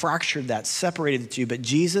sin fractured that, separated the two, but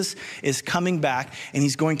Jesus is coming back and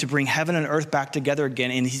he's going to bring heaven and earth back together again,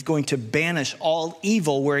 and he's going to banish all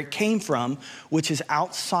evil where it came from, which is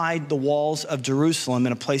outside the walls of Jerusalem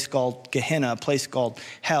in a place called Gehenna, a place called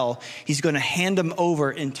hell. He's going to hand them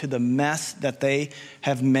over into the mess that they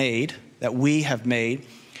have made, that we have made,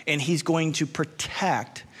 and he's going to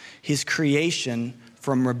protect his creation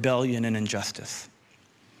from rebellion and injustice.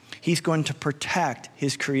 He's going to protect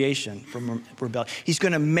his creation from rebellion. He's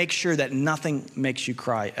going to make sure that nothing makes you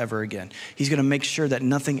cry ever again. He's going to make sure that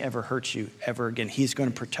nothing ever hurts you ever again. He's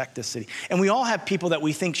going to protect this city. And we all have people that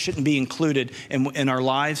we think shouldn't be included in our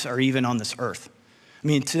lives or even on this earth. I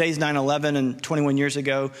mean, today's 9/11, and 21 years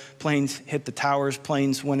ago, planes hit the towers,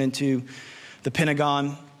 planes went into the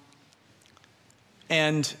Pentagon.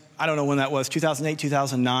 And I don't know when that was, 2008,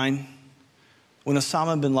 2009, when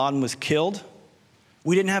Osama bin Laden was killed.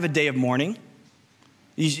 We didn't have a day of mourning.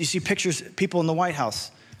 You see pictures, people in the White House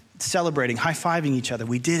celebrating, high-fiving each other.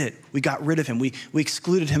 We did it. We got rid of him. We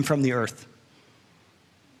excluded him from the earth.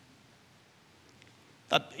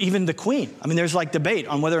 Even the Queen. I mean, there's like debate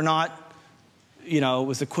on whether or not,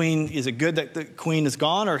 was the Queen, is it good that the Queen is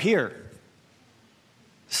gone or here?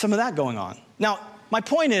 Some of that going on. Now, my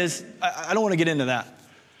point is, I don't want to get into that,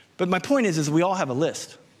 but my point is we all have a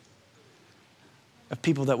list of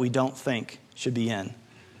people that we don't think should be in,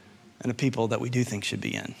 and of people that we do think should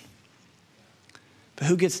be in. But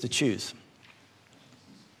who gets to choose?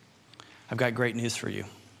 I've got great news for you.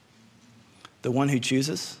 The one who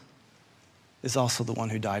chooses is also the one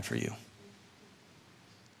who died for you.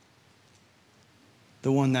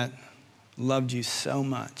 The one that loved you so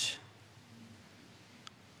much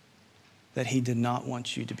that he did not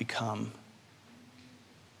want you to become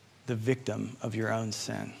the victim of your own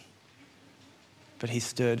sin. But he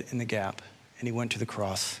stood in the gap and he went to the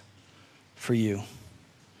cross for you.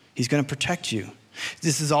 He's going to protect you.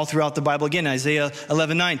 This is all throughout the Bible. Again, Isaiah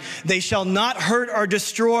 11:9. They shall not hurt or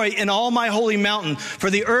destroy in all my holy mountain, for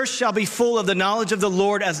the earth shall be full of the knowledge of the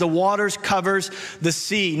Lord as the waters covers the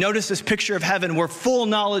sea. Notice this picture of heaven where full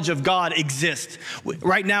knowledge of God exists.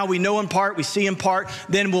 Right now we know in part, we see in part,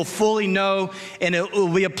 then we'll fully know, and it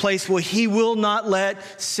will be a place where he will not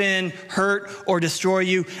let sin hurt or destroy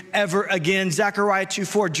you ever again. Zechariah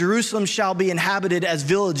 2:4, Jerusalem shall be inhabited as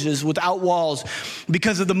villages without walls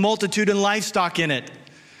because of the multitude and livestock in it.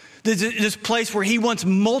 This place where he wants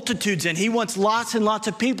multitudes in. He wants lots and lots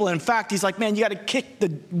of people. In fact, he's like, man, you got to kick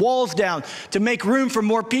the walls down to make room for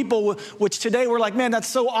more people, which today we're like, man, that's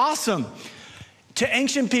so awesome. To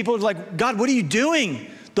ancient people, it's like, God, what are you doing?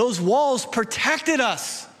 Those walls protected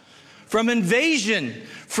us from invasion,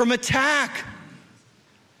 from attack,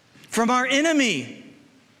 from our enemy.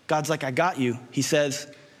 God's like, I got you. He says,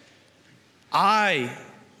 I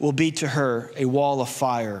will be to her a wall of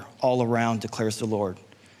fire all around, declares the Lord,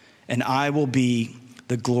 and I will be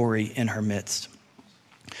the glory in her midst.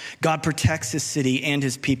 God protects his city and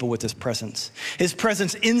his people with his presence. His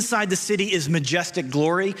presence inside the city is majestic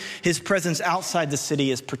glory. His presence outside the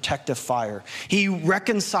city is protective fire. He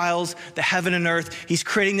reconciles the heaven and earth. He's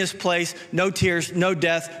creating this place, no tears, no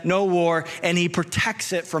death, no war, and he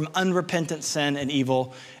protects it from unrepentant sin and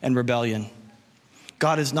evil and rebellion.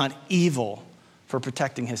 God is not evil for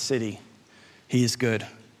protecting his city. He is good.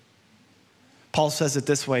 Paul says it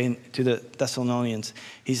this way to the Thessalonians.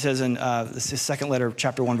 He says in his second letter,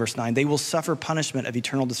 chapter 1, verse 9, they will suffer punishment of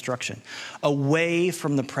eternal destruction away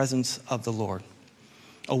from the presence of the Lord.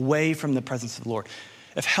 Away from the presence of the Lord.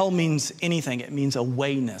 If hell means anything, it means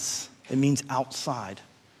awayness. It means outside.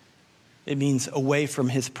 It means away from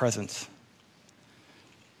his presence.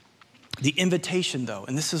 The invitation, though,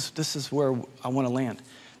 and this is where I want to land.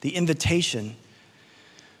 The invitation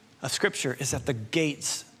of Scripture is that the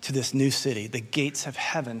gates to this new city, the gates of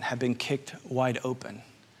heaven have been kicked wide open.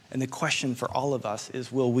 And the question for all of us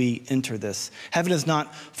is, will we enter this? Heaven is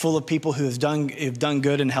not full of people who have done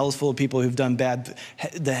good, and hell is full of people who've done bad.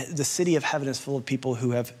 The city of heaven is full of people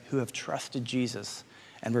who have trusted Jesus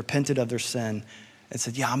and repented of their sin and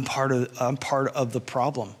said, yeah, I'm part of the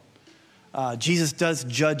problem. Jesus does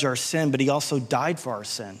judge our sin, but he also died for our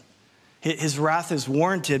sin. His wrath is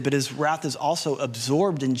warranted, but his wrath is also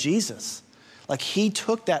absorbed in Jesus. Like he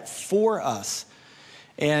took that for us.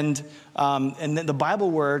 And then the Bible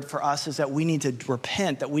word for us is that we need to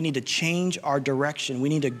repent, that we need to change our direction. We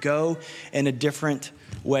need to go in a different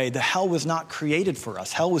way. The hell was not created for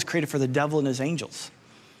us. Hell was created for the devil and his angels.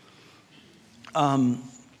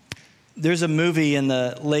 There's a movie in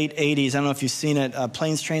the late 80s. I don't know if you've seen it,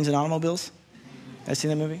 Planes, Trains, and Automobiles. Have you seen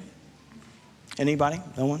that movie? Anybody?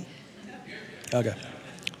 No one? Okay.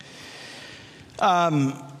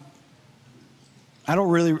 I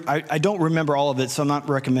don't remember all of it, so I'm not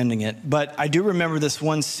recommending it. But I do remember this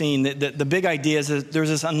one scene. The big idea is that there's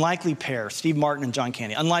this unlikely pair, Steve Martin and John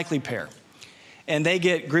Candy, unlikely pair. And they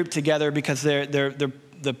get grouped together because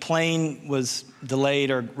the plane was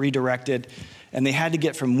delayed or redirected, and they had to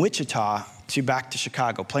get from Wichita back to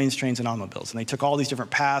Chicago, Planes, Trains, and Automobiles. And they took all these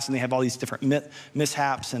different paths, and they have all these different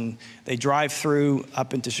mishaps, and they drive through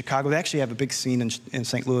up into Chicago. They actually have a big scene in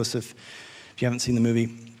St. Louis if you haven't seen the movie.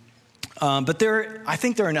 But I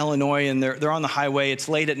think they're in Illinois, and they're on the highway. It's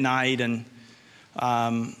late at night, and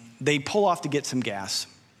they pull off to get some gas.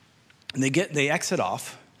 And they exit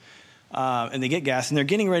off, and they get gas, and they're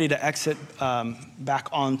getting ready to exit back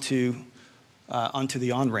onto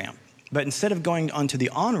the on-ramp. But instead of going onto the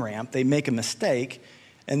on-ramp, they make a mistake,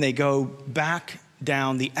 and they go back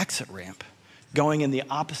down the exit ramp, going in the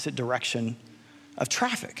opposite direction of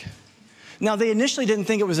traffic. Now, they initially didn't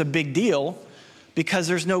think it was a big deal, because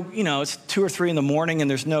there's no, it's 2 or 3 in the morning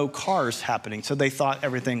and there's no cars happening. So they thought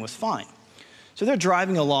everything was fine. So they're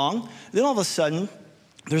driving along. Then all of a sudden,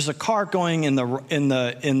 there's a car going in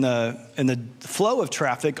the flow of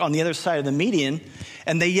traffic on the other side of the median,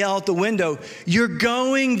 and they yell out the window, "You're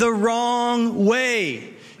going the wrong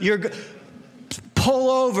way. Pull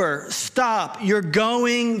over, stop, you're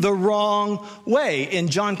going the wrong way."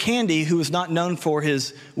 And John Candy, who is not known for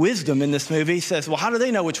his wisdom in this movie, says, "Well, how do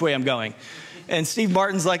they know which way I'm going?" And Steve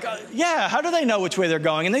Martin's like, yeah, how do they know which way they're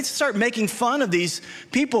going? And they start making fun of these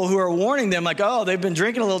people who are warning them, like, oh, they've been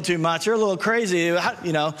drinking a little too much, they're a little crazy,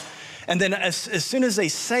 And then as soon as they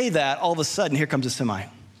say that, all of a sudden, here comes a semi.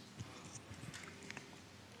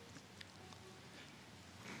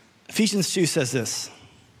 Ephesians 2 says this,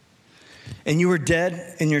 "And you were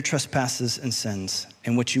dead in your trespasses and sins,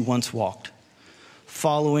 in which you once walked,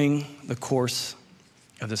 following the course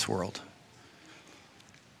of this world."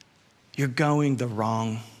 You're going the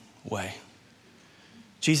wrong way.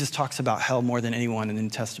 Jesus talks about hell more than anyone in the New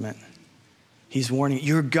Testament. He's warning you,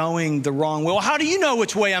 you're going the wrong way. Well, how do you know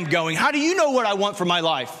which way I'm going? How do you know what I want for my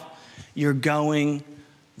life? You're going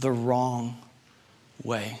the wrong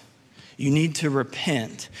way. You need to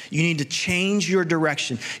repent. You need to change your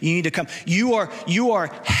direction. You need to come. You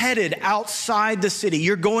are headed outside the city.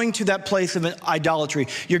 You're going to that place of idolatry.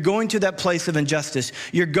 You're going to that place of injustice.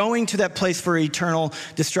 You're going to that place for eternal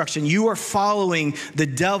destruction. You are following the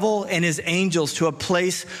devil and his angels to a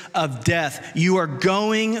place of death. You are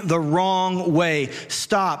going the wrong way.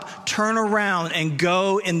 Stop, turn around, and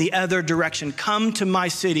go in the other direction. Come to my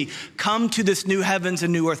city. Come to this new heavens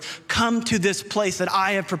and new earth. Come to this place that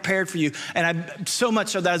I have prepared for you. And I'm so much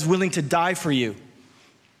so that I was willing to die for you.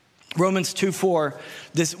 Romans 2:4,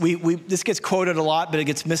 this gets quoted a lot, but it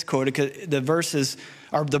gets misquoted because the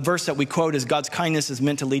verse that we quote is God's kindness is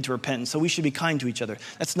meant to lead to repentance. So we should be kind to each other.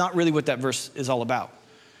 That's not really what that verse is all about.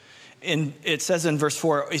 it says in verse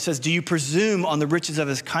 4, he says, do you presume on the riches of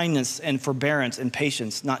his kindness and forbearance and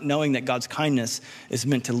patience, not knowing that God's kindness is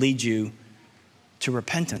meant to lead you to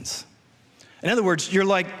repentance? In other words, you're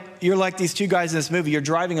like these two guys in this movie. You're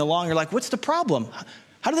driving along. You're like, what's the problem?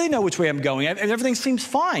 How do they know which way I'm going? Everything seems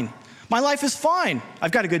fine. My life is fine.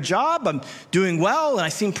 I've got a good job. I'm doing well, and I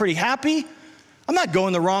seem pretty happy. I'm not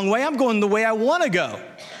going the wrong way. I'm going the way I want to go.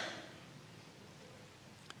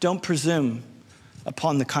 Don't presume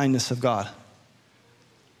upon the kindness of God.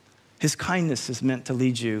 His kindness is meant to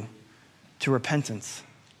lead you to repentance.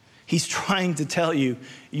 He's trying to tell you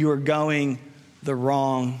you are going the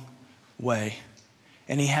wrong way.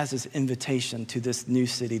 And he has this invitation to this new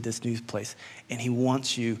city, this new place, and he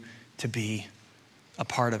wants you to be a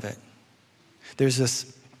part of it. There's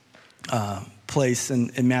this place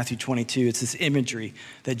in Matthew 22. It's this imagery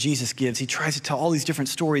that Jesus gives. He tries to tell all these different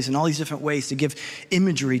stories and all these different ways to give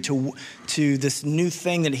imagery to this new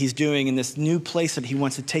thing that he's doing and this new place that he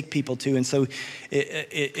wants to take people to. And so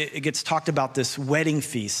it gets talked about this wedding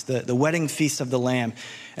feast, the wedding feast of the Lamb.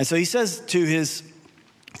 And so he says to his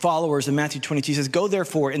followers in Matthew 22, he says, go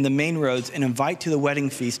therefore in the main roads and invite to the wedding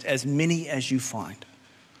feast as many as you find.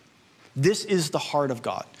 This is the heart of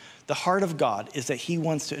God. The heart of God is that he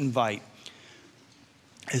wants to invite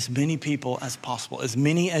as many people as possible, as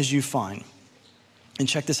many as you find. And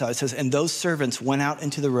check this out. It says, and those servants went out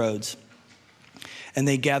into the roads, and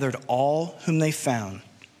they gathered all whom they found,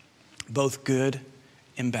 both good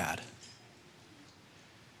and bad.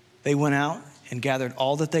 They went out and gathered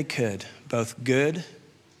all that they could, both good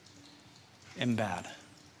and bad.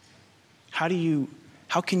 How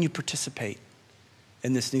can you participate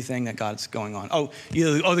in this new thing that God's going on?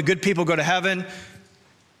 The good people go to heaven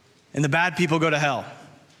and the bad people go to hell.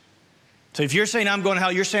 So if you're saying I'm going to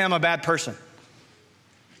hell, you're saying I'm a bad person.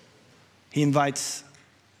 He invites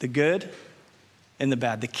the good and the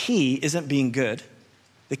bad. The key isn't being good.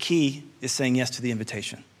 The key is saying yes to the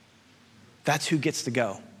invitation. That's who gets to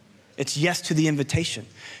go. It's yes to the invitation.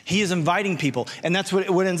 He is inviting people, and that's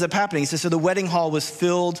what ends up happening. He says, so the wedding hall was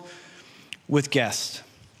filled with guests.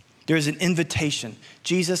 There is an invitation.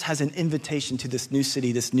 Jesus has an invitation to this new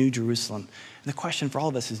city, this new Jerusalem. And the question for all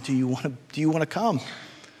of us is, do you want to come?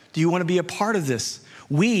 Do you want to be a part of this?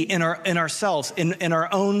 We, in ourselves, in our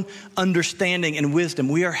own understanding and wisdom,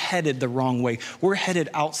 we are headed the wrong way. We're headed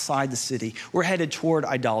outside the city. We're headed toward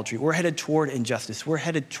idolatry. We're headed toward injustice. We're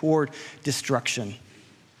headed toward destruction.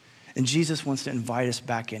 And Jesus wants to invite us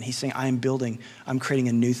back in. He's saying, I'm creating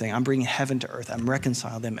a new thing. I'm bringing heaven to earth. I'm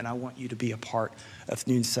reconciling them, and I want you to be a part of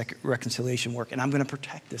new reconciliation work. And I'm going to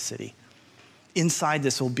protect this city. Inside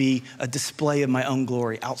this will be a display of my own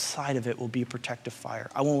glory. Outside of it will be a protective fire.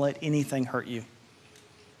 I won't let anything hurt you.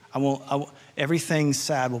 Everything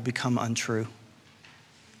sad will become untrue.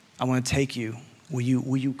 I want to take you. Will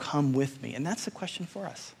you come with me? And that's the question for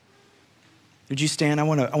us. Would you stand? I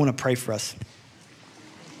want to pray for us.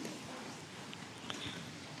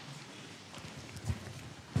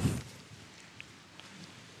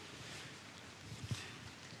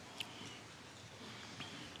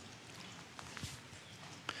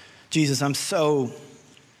 Jesus, I'm so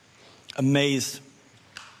amazed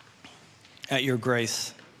at your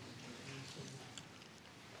grace.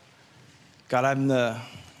 God, I'm the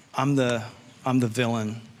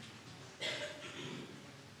villain. I'm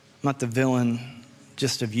not the villain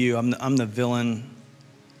just of you. I'm the villain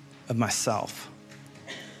of myself.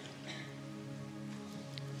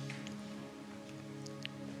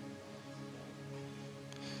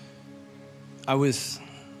 I was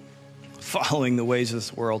following the ways of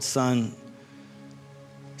this world, son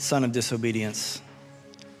of disobedience,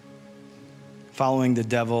 following the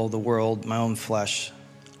devil, the world, my own flesh.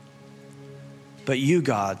 But you,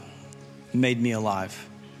 God, made me alive.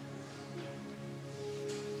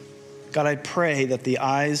 God, I pray that the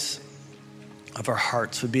eyes of our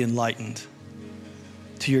hearts would be enlightened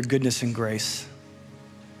to your goodness and grace,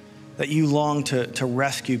 that you long to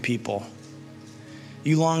rescue people.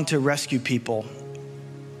 You long to rescue people.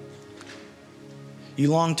 You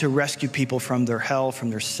long to rescue people from their hell, from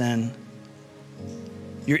their sin.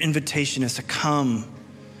 Your invitation is to come,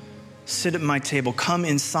 sit at my table, come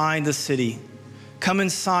inside the city, come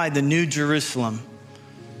inside the new Jerusalem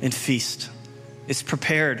and feast. It's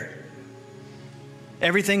prepared.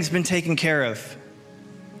 Everything's been taken care of.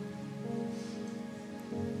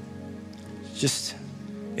 Just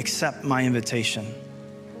accept my invitation.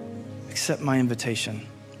 Accept my invitation.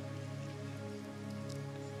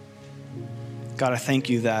 God, I thank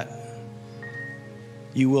you that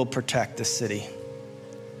you will protect this city.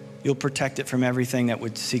 You'll protect it from everything that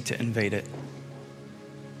would seek to invade it.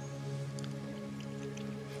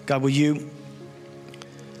 God, will you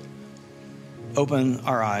open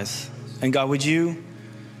our eyes. And God, would you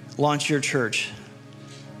launch your church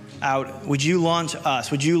out? Would you launch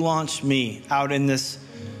us? Would you launch me out in this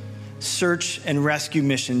search and rescue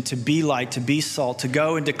mission to be light, to be salt, to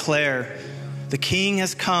go and declare the King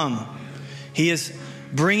has come. He is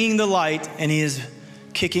bringing the light and he is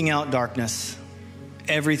kicking out darkness.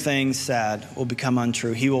 Everything sad will become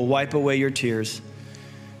untrue. He will wipe away your tears.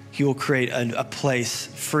 He will create a place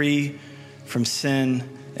free from sin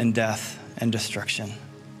and death and destruction.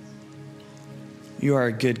 You are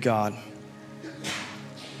a good God.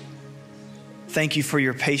 Thank you for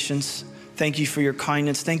your patience. Thank you for your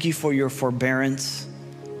kindness. Thank you for your forbearance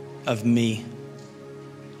of me.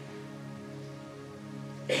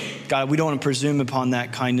 God, we don't want to presume upon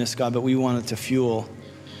that kindness, God, but we want it to fuel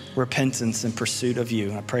repentance and pursuit of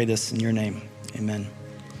you. I pray this in your name. Amen.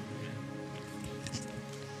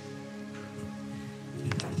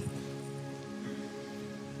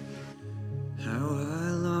 How I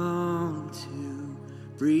long to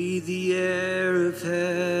breathe the air of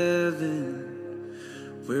heaven,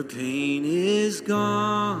 where pain is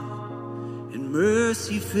gone and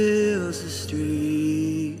mercy fills the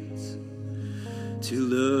streets, to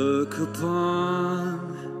look upon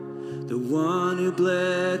the one who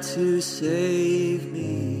bled to save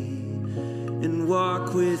me and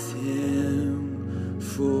walk with him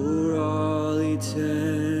for all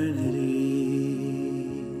eternity.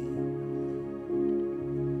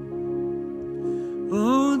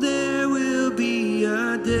 Oh, there will be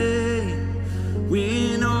a day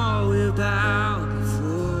when all will bow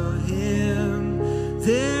before him.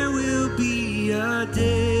 There will be a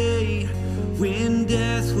day when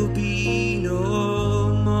death will be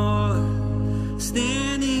no more,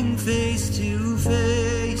 standing face to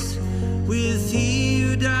face with he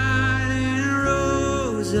who died and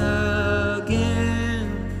rose again.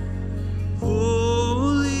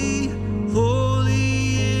 Holy,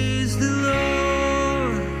 holy is the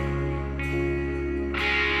Lord.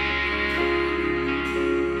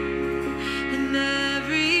 In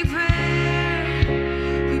every prayer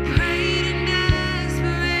we prayed in desperation,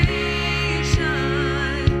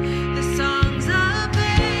 the songs of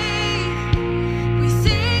faith we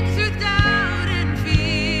sing through doubt and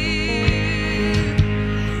fear.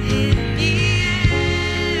 In the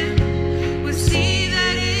end, we'll see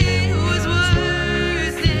that it was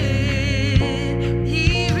worth it. He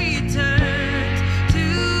returns to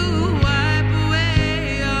wipe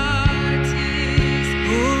away our tears.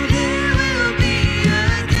 Oh, There will be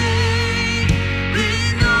a day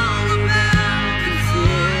when all will bow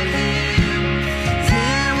before him.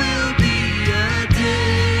 There will be a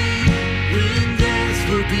day when death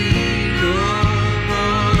will be no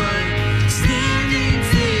more, standing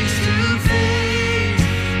face to face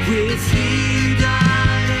with he who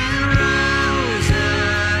died and rose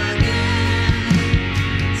again.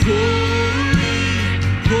 Holy,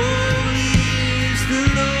 holy is the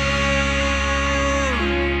Lord.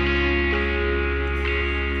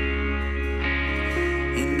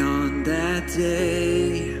 And on that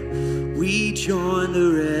day we join the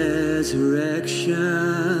resurrection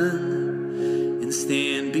and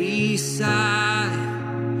stand beside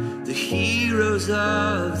the heroes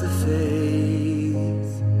of the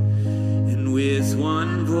faith, and with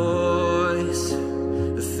one voice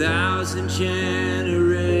 1,000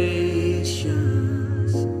 generations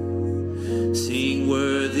sing,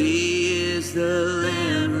 worthy is the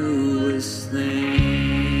Lamb who was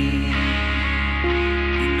slain.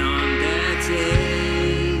 And on that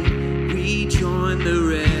day we join the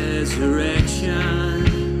resurrection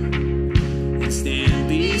and stand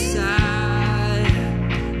beside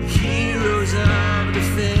the heroes of the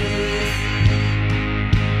faith,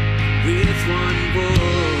 with one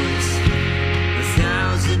voice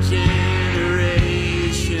 1,000 generations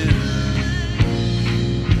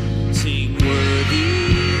sing, worthy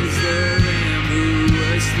is the Lamb who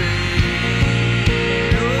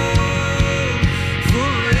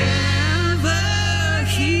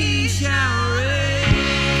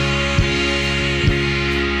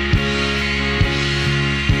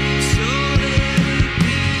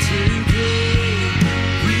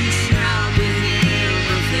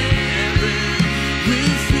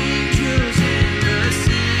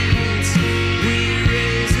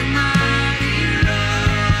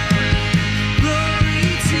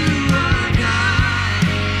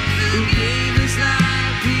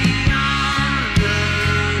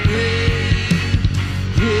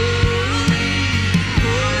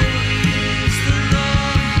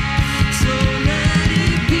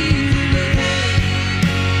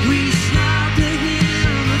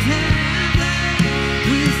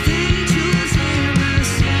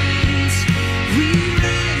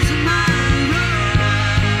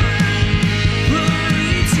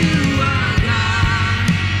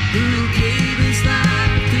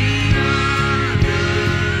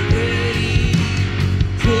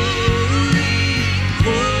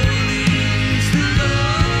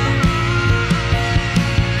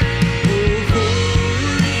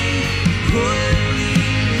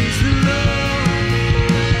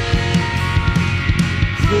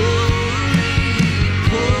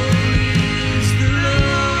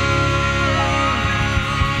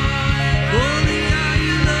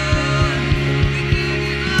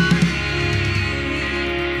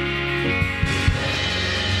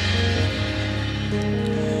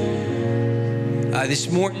This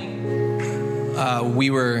morning,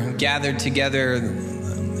 we were gathered together.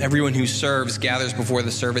 Everyone who serves gathers before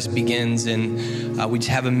the service begins, and we just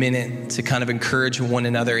have a minute to kind of encourage one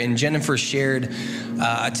another. And Jennifer shared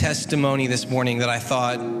a testimony this morning that I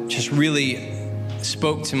thought just really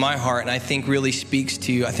spoke to my heart, and I think really speaks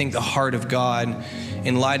to, I think, the heart of God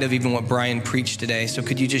in light of even what Brian preached today. So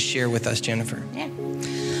could you just share with us, Jennifer? Yeah.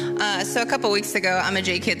 So a couple weeks ago, I'm a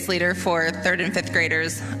J-Kids leader for 3rd and 5th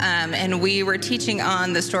graders, and we were teaching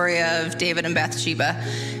on the story of David and Bathsheba.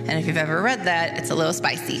 And if you've ever read that, it's a little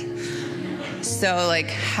spicy. So, like,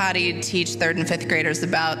 how do you teach 3rd and 5th graders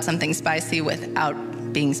about something spicy without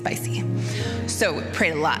being spicy? So we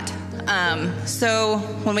prayed a lot. So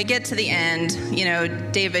when we get to the end, you know,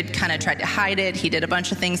 David kind of tried to hide it. He did a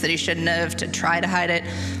bunch of things that he shouldn't have to try to hide it.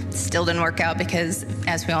 Still didn't work out because,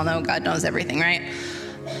 as we all know, God knows everything, right?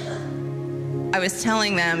 I was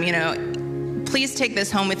telling them, you know, please take this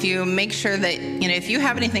home with you. Make sure that, you know, if you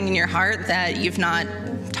have anything in your heart that you've not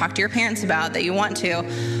talked to your parents about that you want to.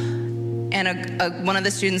 And one of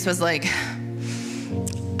the students was like,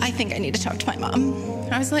 I think I need to talk to my mom.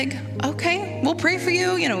 I was like, okay, we'll pray for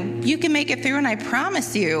you. You know, you can make it through. And I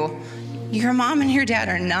promise you, your mom and your dad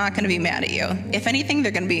are not going to be mad at you. If anything,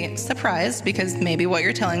 they're going to be surprised because maybe what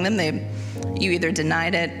you're telling them, you either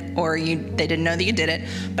denied it or they didn't know that you did it.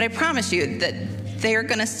 But I promise you that they're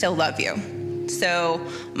going to still love you. So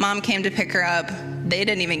mom came to pick her up. They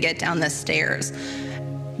didn't even get down the stairs.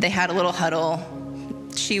 They had a little huddle.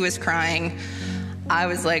 She was crying. I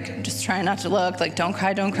was like, just trying not to look, like, don't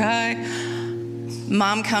cry, don't cry.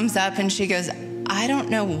 Mom comes up and she goes, I don't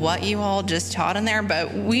know what you all just taught in there,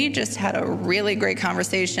 but we just had a really great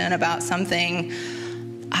conversation about something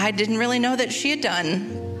I didn't really know that she had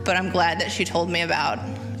done, but I'm glad that she told me about.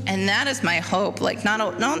 And that is my hope, like not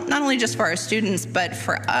only just for our students, but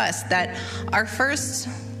for us, that our first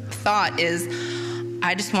thought is,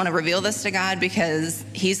 I just want to reveal this to God because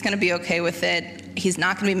he's going to be okay with it. He's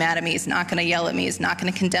not going to be mad at me. He's not going to yell at me. He's not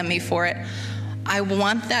going to condemn me for it. I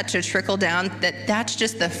want that to trickle down, that's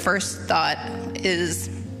just the first thought is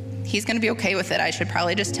he's going to be okay with it. I should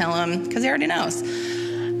probably just tell him because he already knows.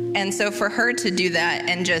 And so for her to do that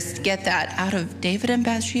and just get that out of David and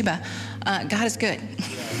Bathsheba, God is good.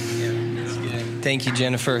 Thank you,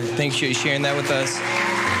 Jennifer. Thanks for sharing that with us.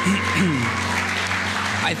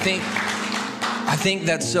 I think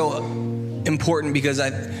that's so important because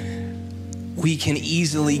we can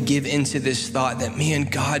easily give into this thought that, man,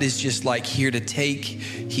 God is just like here to take,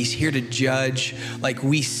 he's here to judge. Like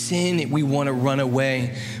we sin, we want to run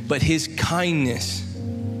away. But his kindness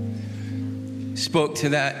spoke to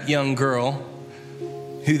that young girl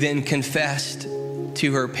who then confessed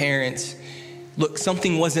to her parents. Look,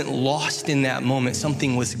 something wasn't lost in that moment,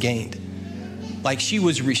 something was gained. Like she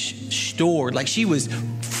was restored, like she was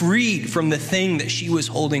freed from the thing that she was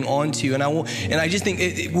holding on to. And I just think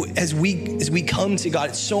as we come to God,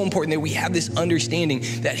 it's so important that we have this understanding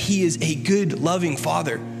that he is a good, loving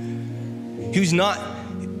Father who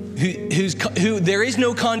there is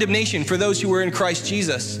no condemnation for those who are in Christ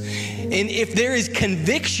Jesus. And if there is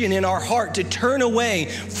conviction in our heart to turn away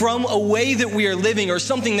from a way that we are living or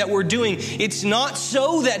something that we're doing, it's not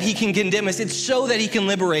so that he can condemn us, it's so that he can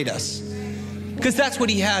liberate us. Because that's what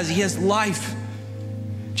he has. He has life.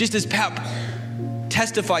 Just as Pat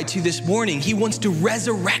testified to this morning, he wants to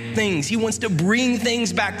resurrect things. He wants to bring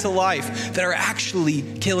things back to life that are actually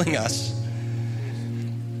killing us.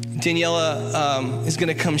 Daniela is going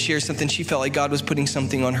to come share something. She felt like God was putting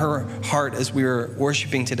something on her heart as we were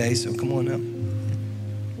worshiping today. So come on up.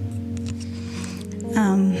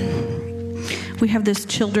 We have this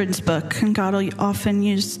children's book, and God will often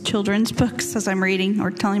use children's books as I'm reading or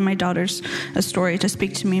telling my daughters a story to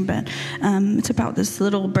speak to me. But it's about this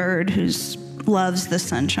little bird who loves the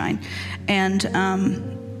sunshine. And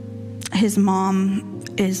his mom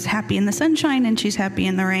is happy in the sunshine, and she's happy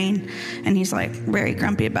in the rain. And he's like very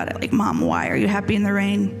grumpy about it. Like, Mom, why are you happy in the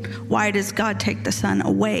rain? Why does God take the sun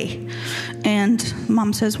away? And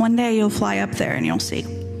Mom says, one day you'll fly up there and you'll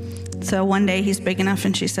see. So one day he's big enough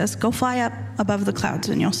and she says, go fly up above the clouds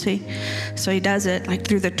and you'll see. So he does it like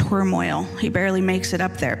through the turmoil. He barely makes it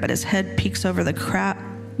up there, but his head peeks over the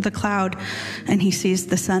cloud and he sees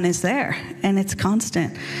the sun is there and it's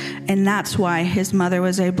constant. And that's why his mother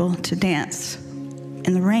was able to dance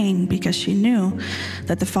in the rain, because she knew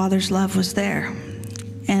that the Father's love was there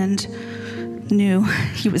and knew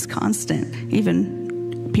he was constant,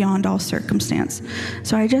 even beyond all circumstance.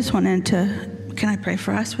 So I just wanted to, can I pray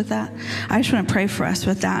for us with that? I just want to pray for us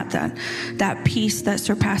with that peace that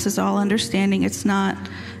surpasses all understanding. It's not,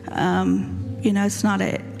 it's not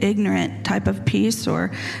an ignorant type of peace or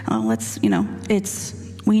it's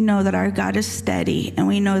We know that our God is steady, and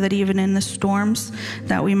we know that even in the storms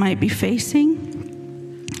that we might be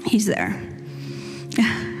facing, He's there.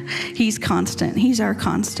 He's constant. He's our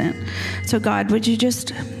constant. So God, would you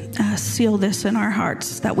just seal this in our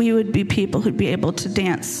hearts, that we would be people who'd be able to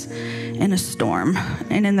dance in a storm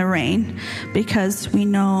and in the rain, because we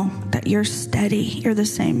know that you're steady. You're the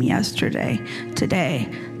same yesterday,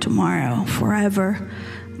 today, tomorrow, forever.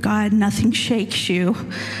 God, nothing shakes you.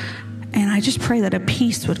 And I just pray that a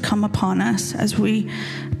peace would come upon us as we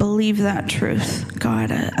believe that truth.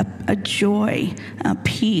 God, a joy, a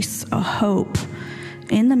peace, a hope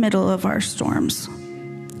in the middle of our storms.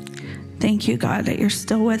 Thank you, God, that you're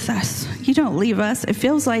still with us. You don't leave us. It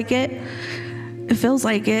feels like it. It feels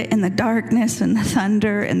like it in the darkness and the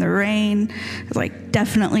thunder and the rain. It's like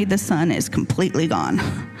definitely the sun is completely gone.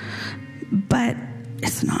 But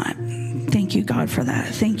it's not. Thank you, God, for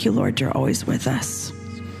that. Thank you, Lord, you're always with us.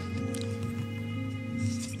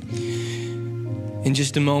 In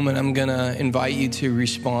just a moment, I'm going to invite you to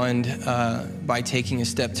respond by taking a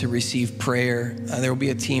step to receive prayer. There will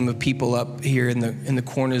be a team of people up here in the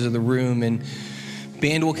corners of the room, and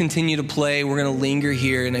band will continue to play. We're going to linger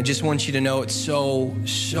here, and I just want you to know it's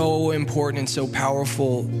so important and so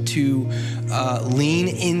powerful to lean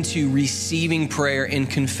into receiving prayer and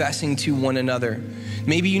confessing to one another.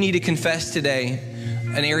 Maybe you need to confess today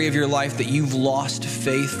an area of your life that you've lost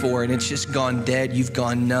faith for, and it's just gone dead. You've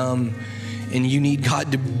gone numb. And you need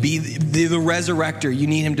God to be the resurrector. You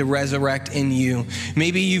need him to resurrect in you.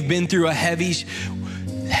 Maybe you've been through a heavy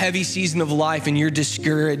season of life and you're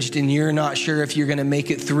discouraged and you're not sure if you're going to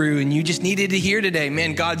make it through, and you just needed to hear today,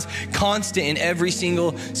 man, God's constant in every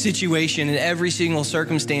single situation, in every single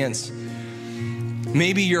circumstance.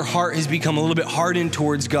 Maybe your heart has become a little bit hardened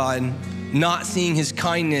towards God, not seeing his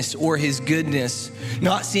kindness or his goodness,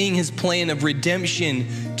 not seeing his plan of redemption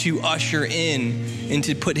to usher in and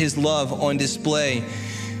to put his love on display.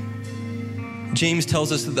 James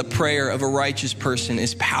tells us that the prayer of a righteous person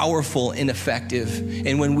is powerful and effective.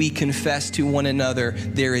 And when we confess to one another,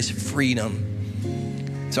 there is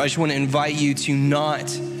freedom. So I just want to invite you to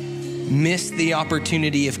not miss the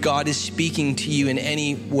opportunity, if God is speaking to you in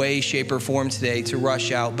any way, shape, or form today, to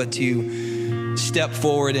rush out, but to step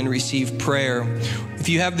forward and receive prayer. If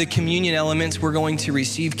you have the communion elements, we're going to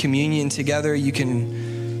receive communion together. You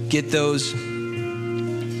can get those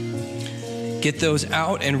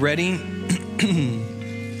out and ready.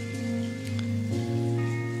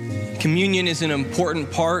 Communion is an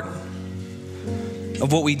important part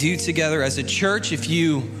of what we do together as a church. If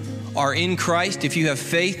you are in Christ, if you have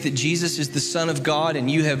faith that Jesus is the Son of God and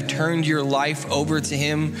you have turned your life over to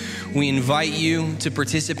him, we invite you to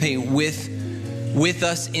participate with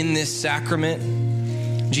us in this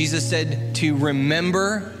sacrament. Jesus said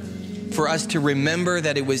for us to remember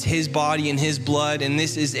that it was his body and his blood, and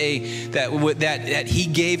this is that he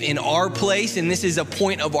gave in our place, and this is a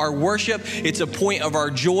point of our worship. It's a point of our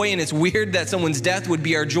joy, and it's weird that someone's death would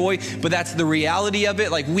be our joy, but that's the reality of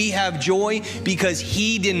it. Like, we have joy because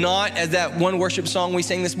he did not, as that one worship song we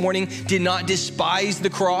sang this morning, did not despise the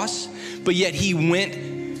cross, but yet he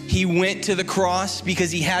went to the cross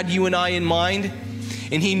because he had you and I in mind,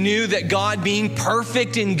 and he knew that God, being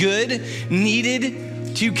perfect and good, needed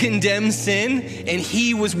to condemn sin, and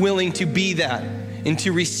he was willing to be that and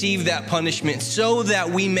to receive that punishment so that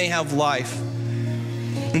we may have life.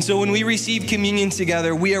 And so when we receive communion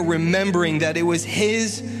together, we are remembering that it was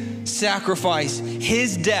his sacrifice,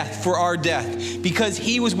 his death for our death. Because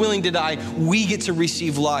he was willing to die, we get to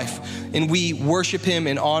receive life, and we worship him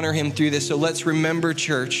and honor him through this. So let's remember,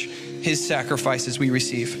 church, his sacrifice as we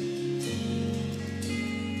receive.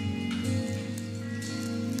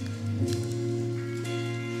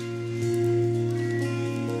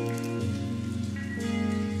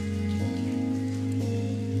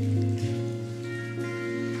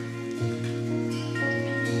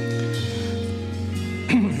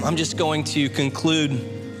 I'm just going to conclude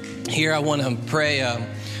here. I want to pray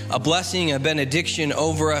a blessing, a benediction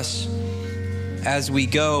over us as we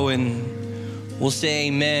go, and we'll say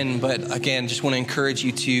amen. But again, just want to encourage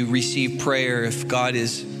you to receive prayer if God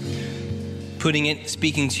is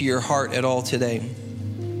speaking to your heart at all today.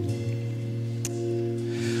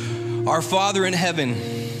 Our Father in heaven,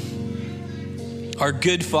 our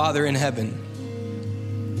good Father in heaven,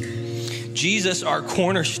 Jesus, our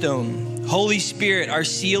cornerstone, Holy Spirit, our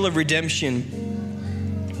seal of redemption,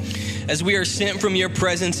 as we are sent from your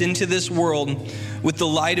presence into this world with the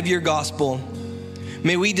light of your gospel,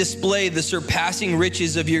 may we display the surpassing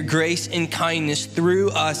riches of your grace and kindness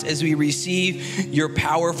through us as we receive your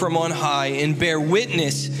power from on high and bear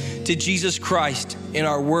witness to Jesus Christ in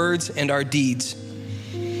our words and our deeds.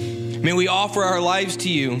 May we offer our lives to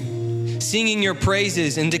you, singing your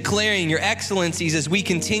praises and declaring your excellencies as we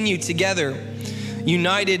continue together,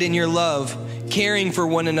 united in your love, caring for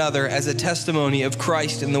one another as a testimony of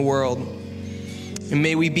Christ in the world. And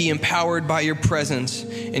may we be empowered by your presence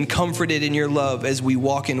and comforted in your love as we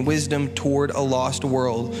walk in wisdom toward a lost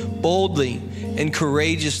world, boldly and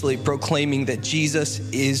courageously proclaiming that Jesus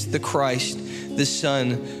is the Christ, the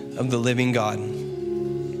Son of the living God.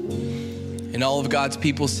 And all of God's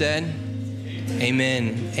people said,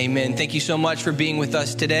 amen. Amen. Thank you so much for being with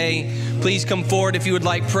us today. Please come forward if you would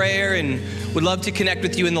like prayer, and would love to connect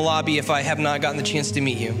with you in the lobby if I have not gotten the chance to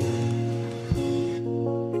meet you.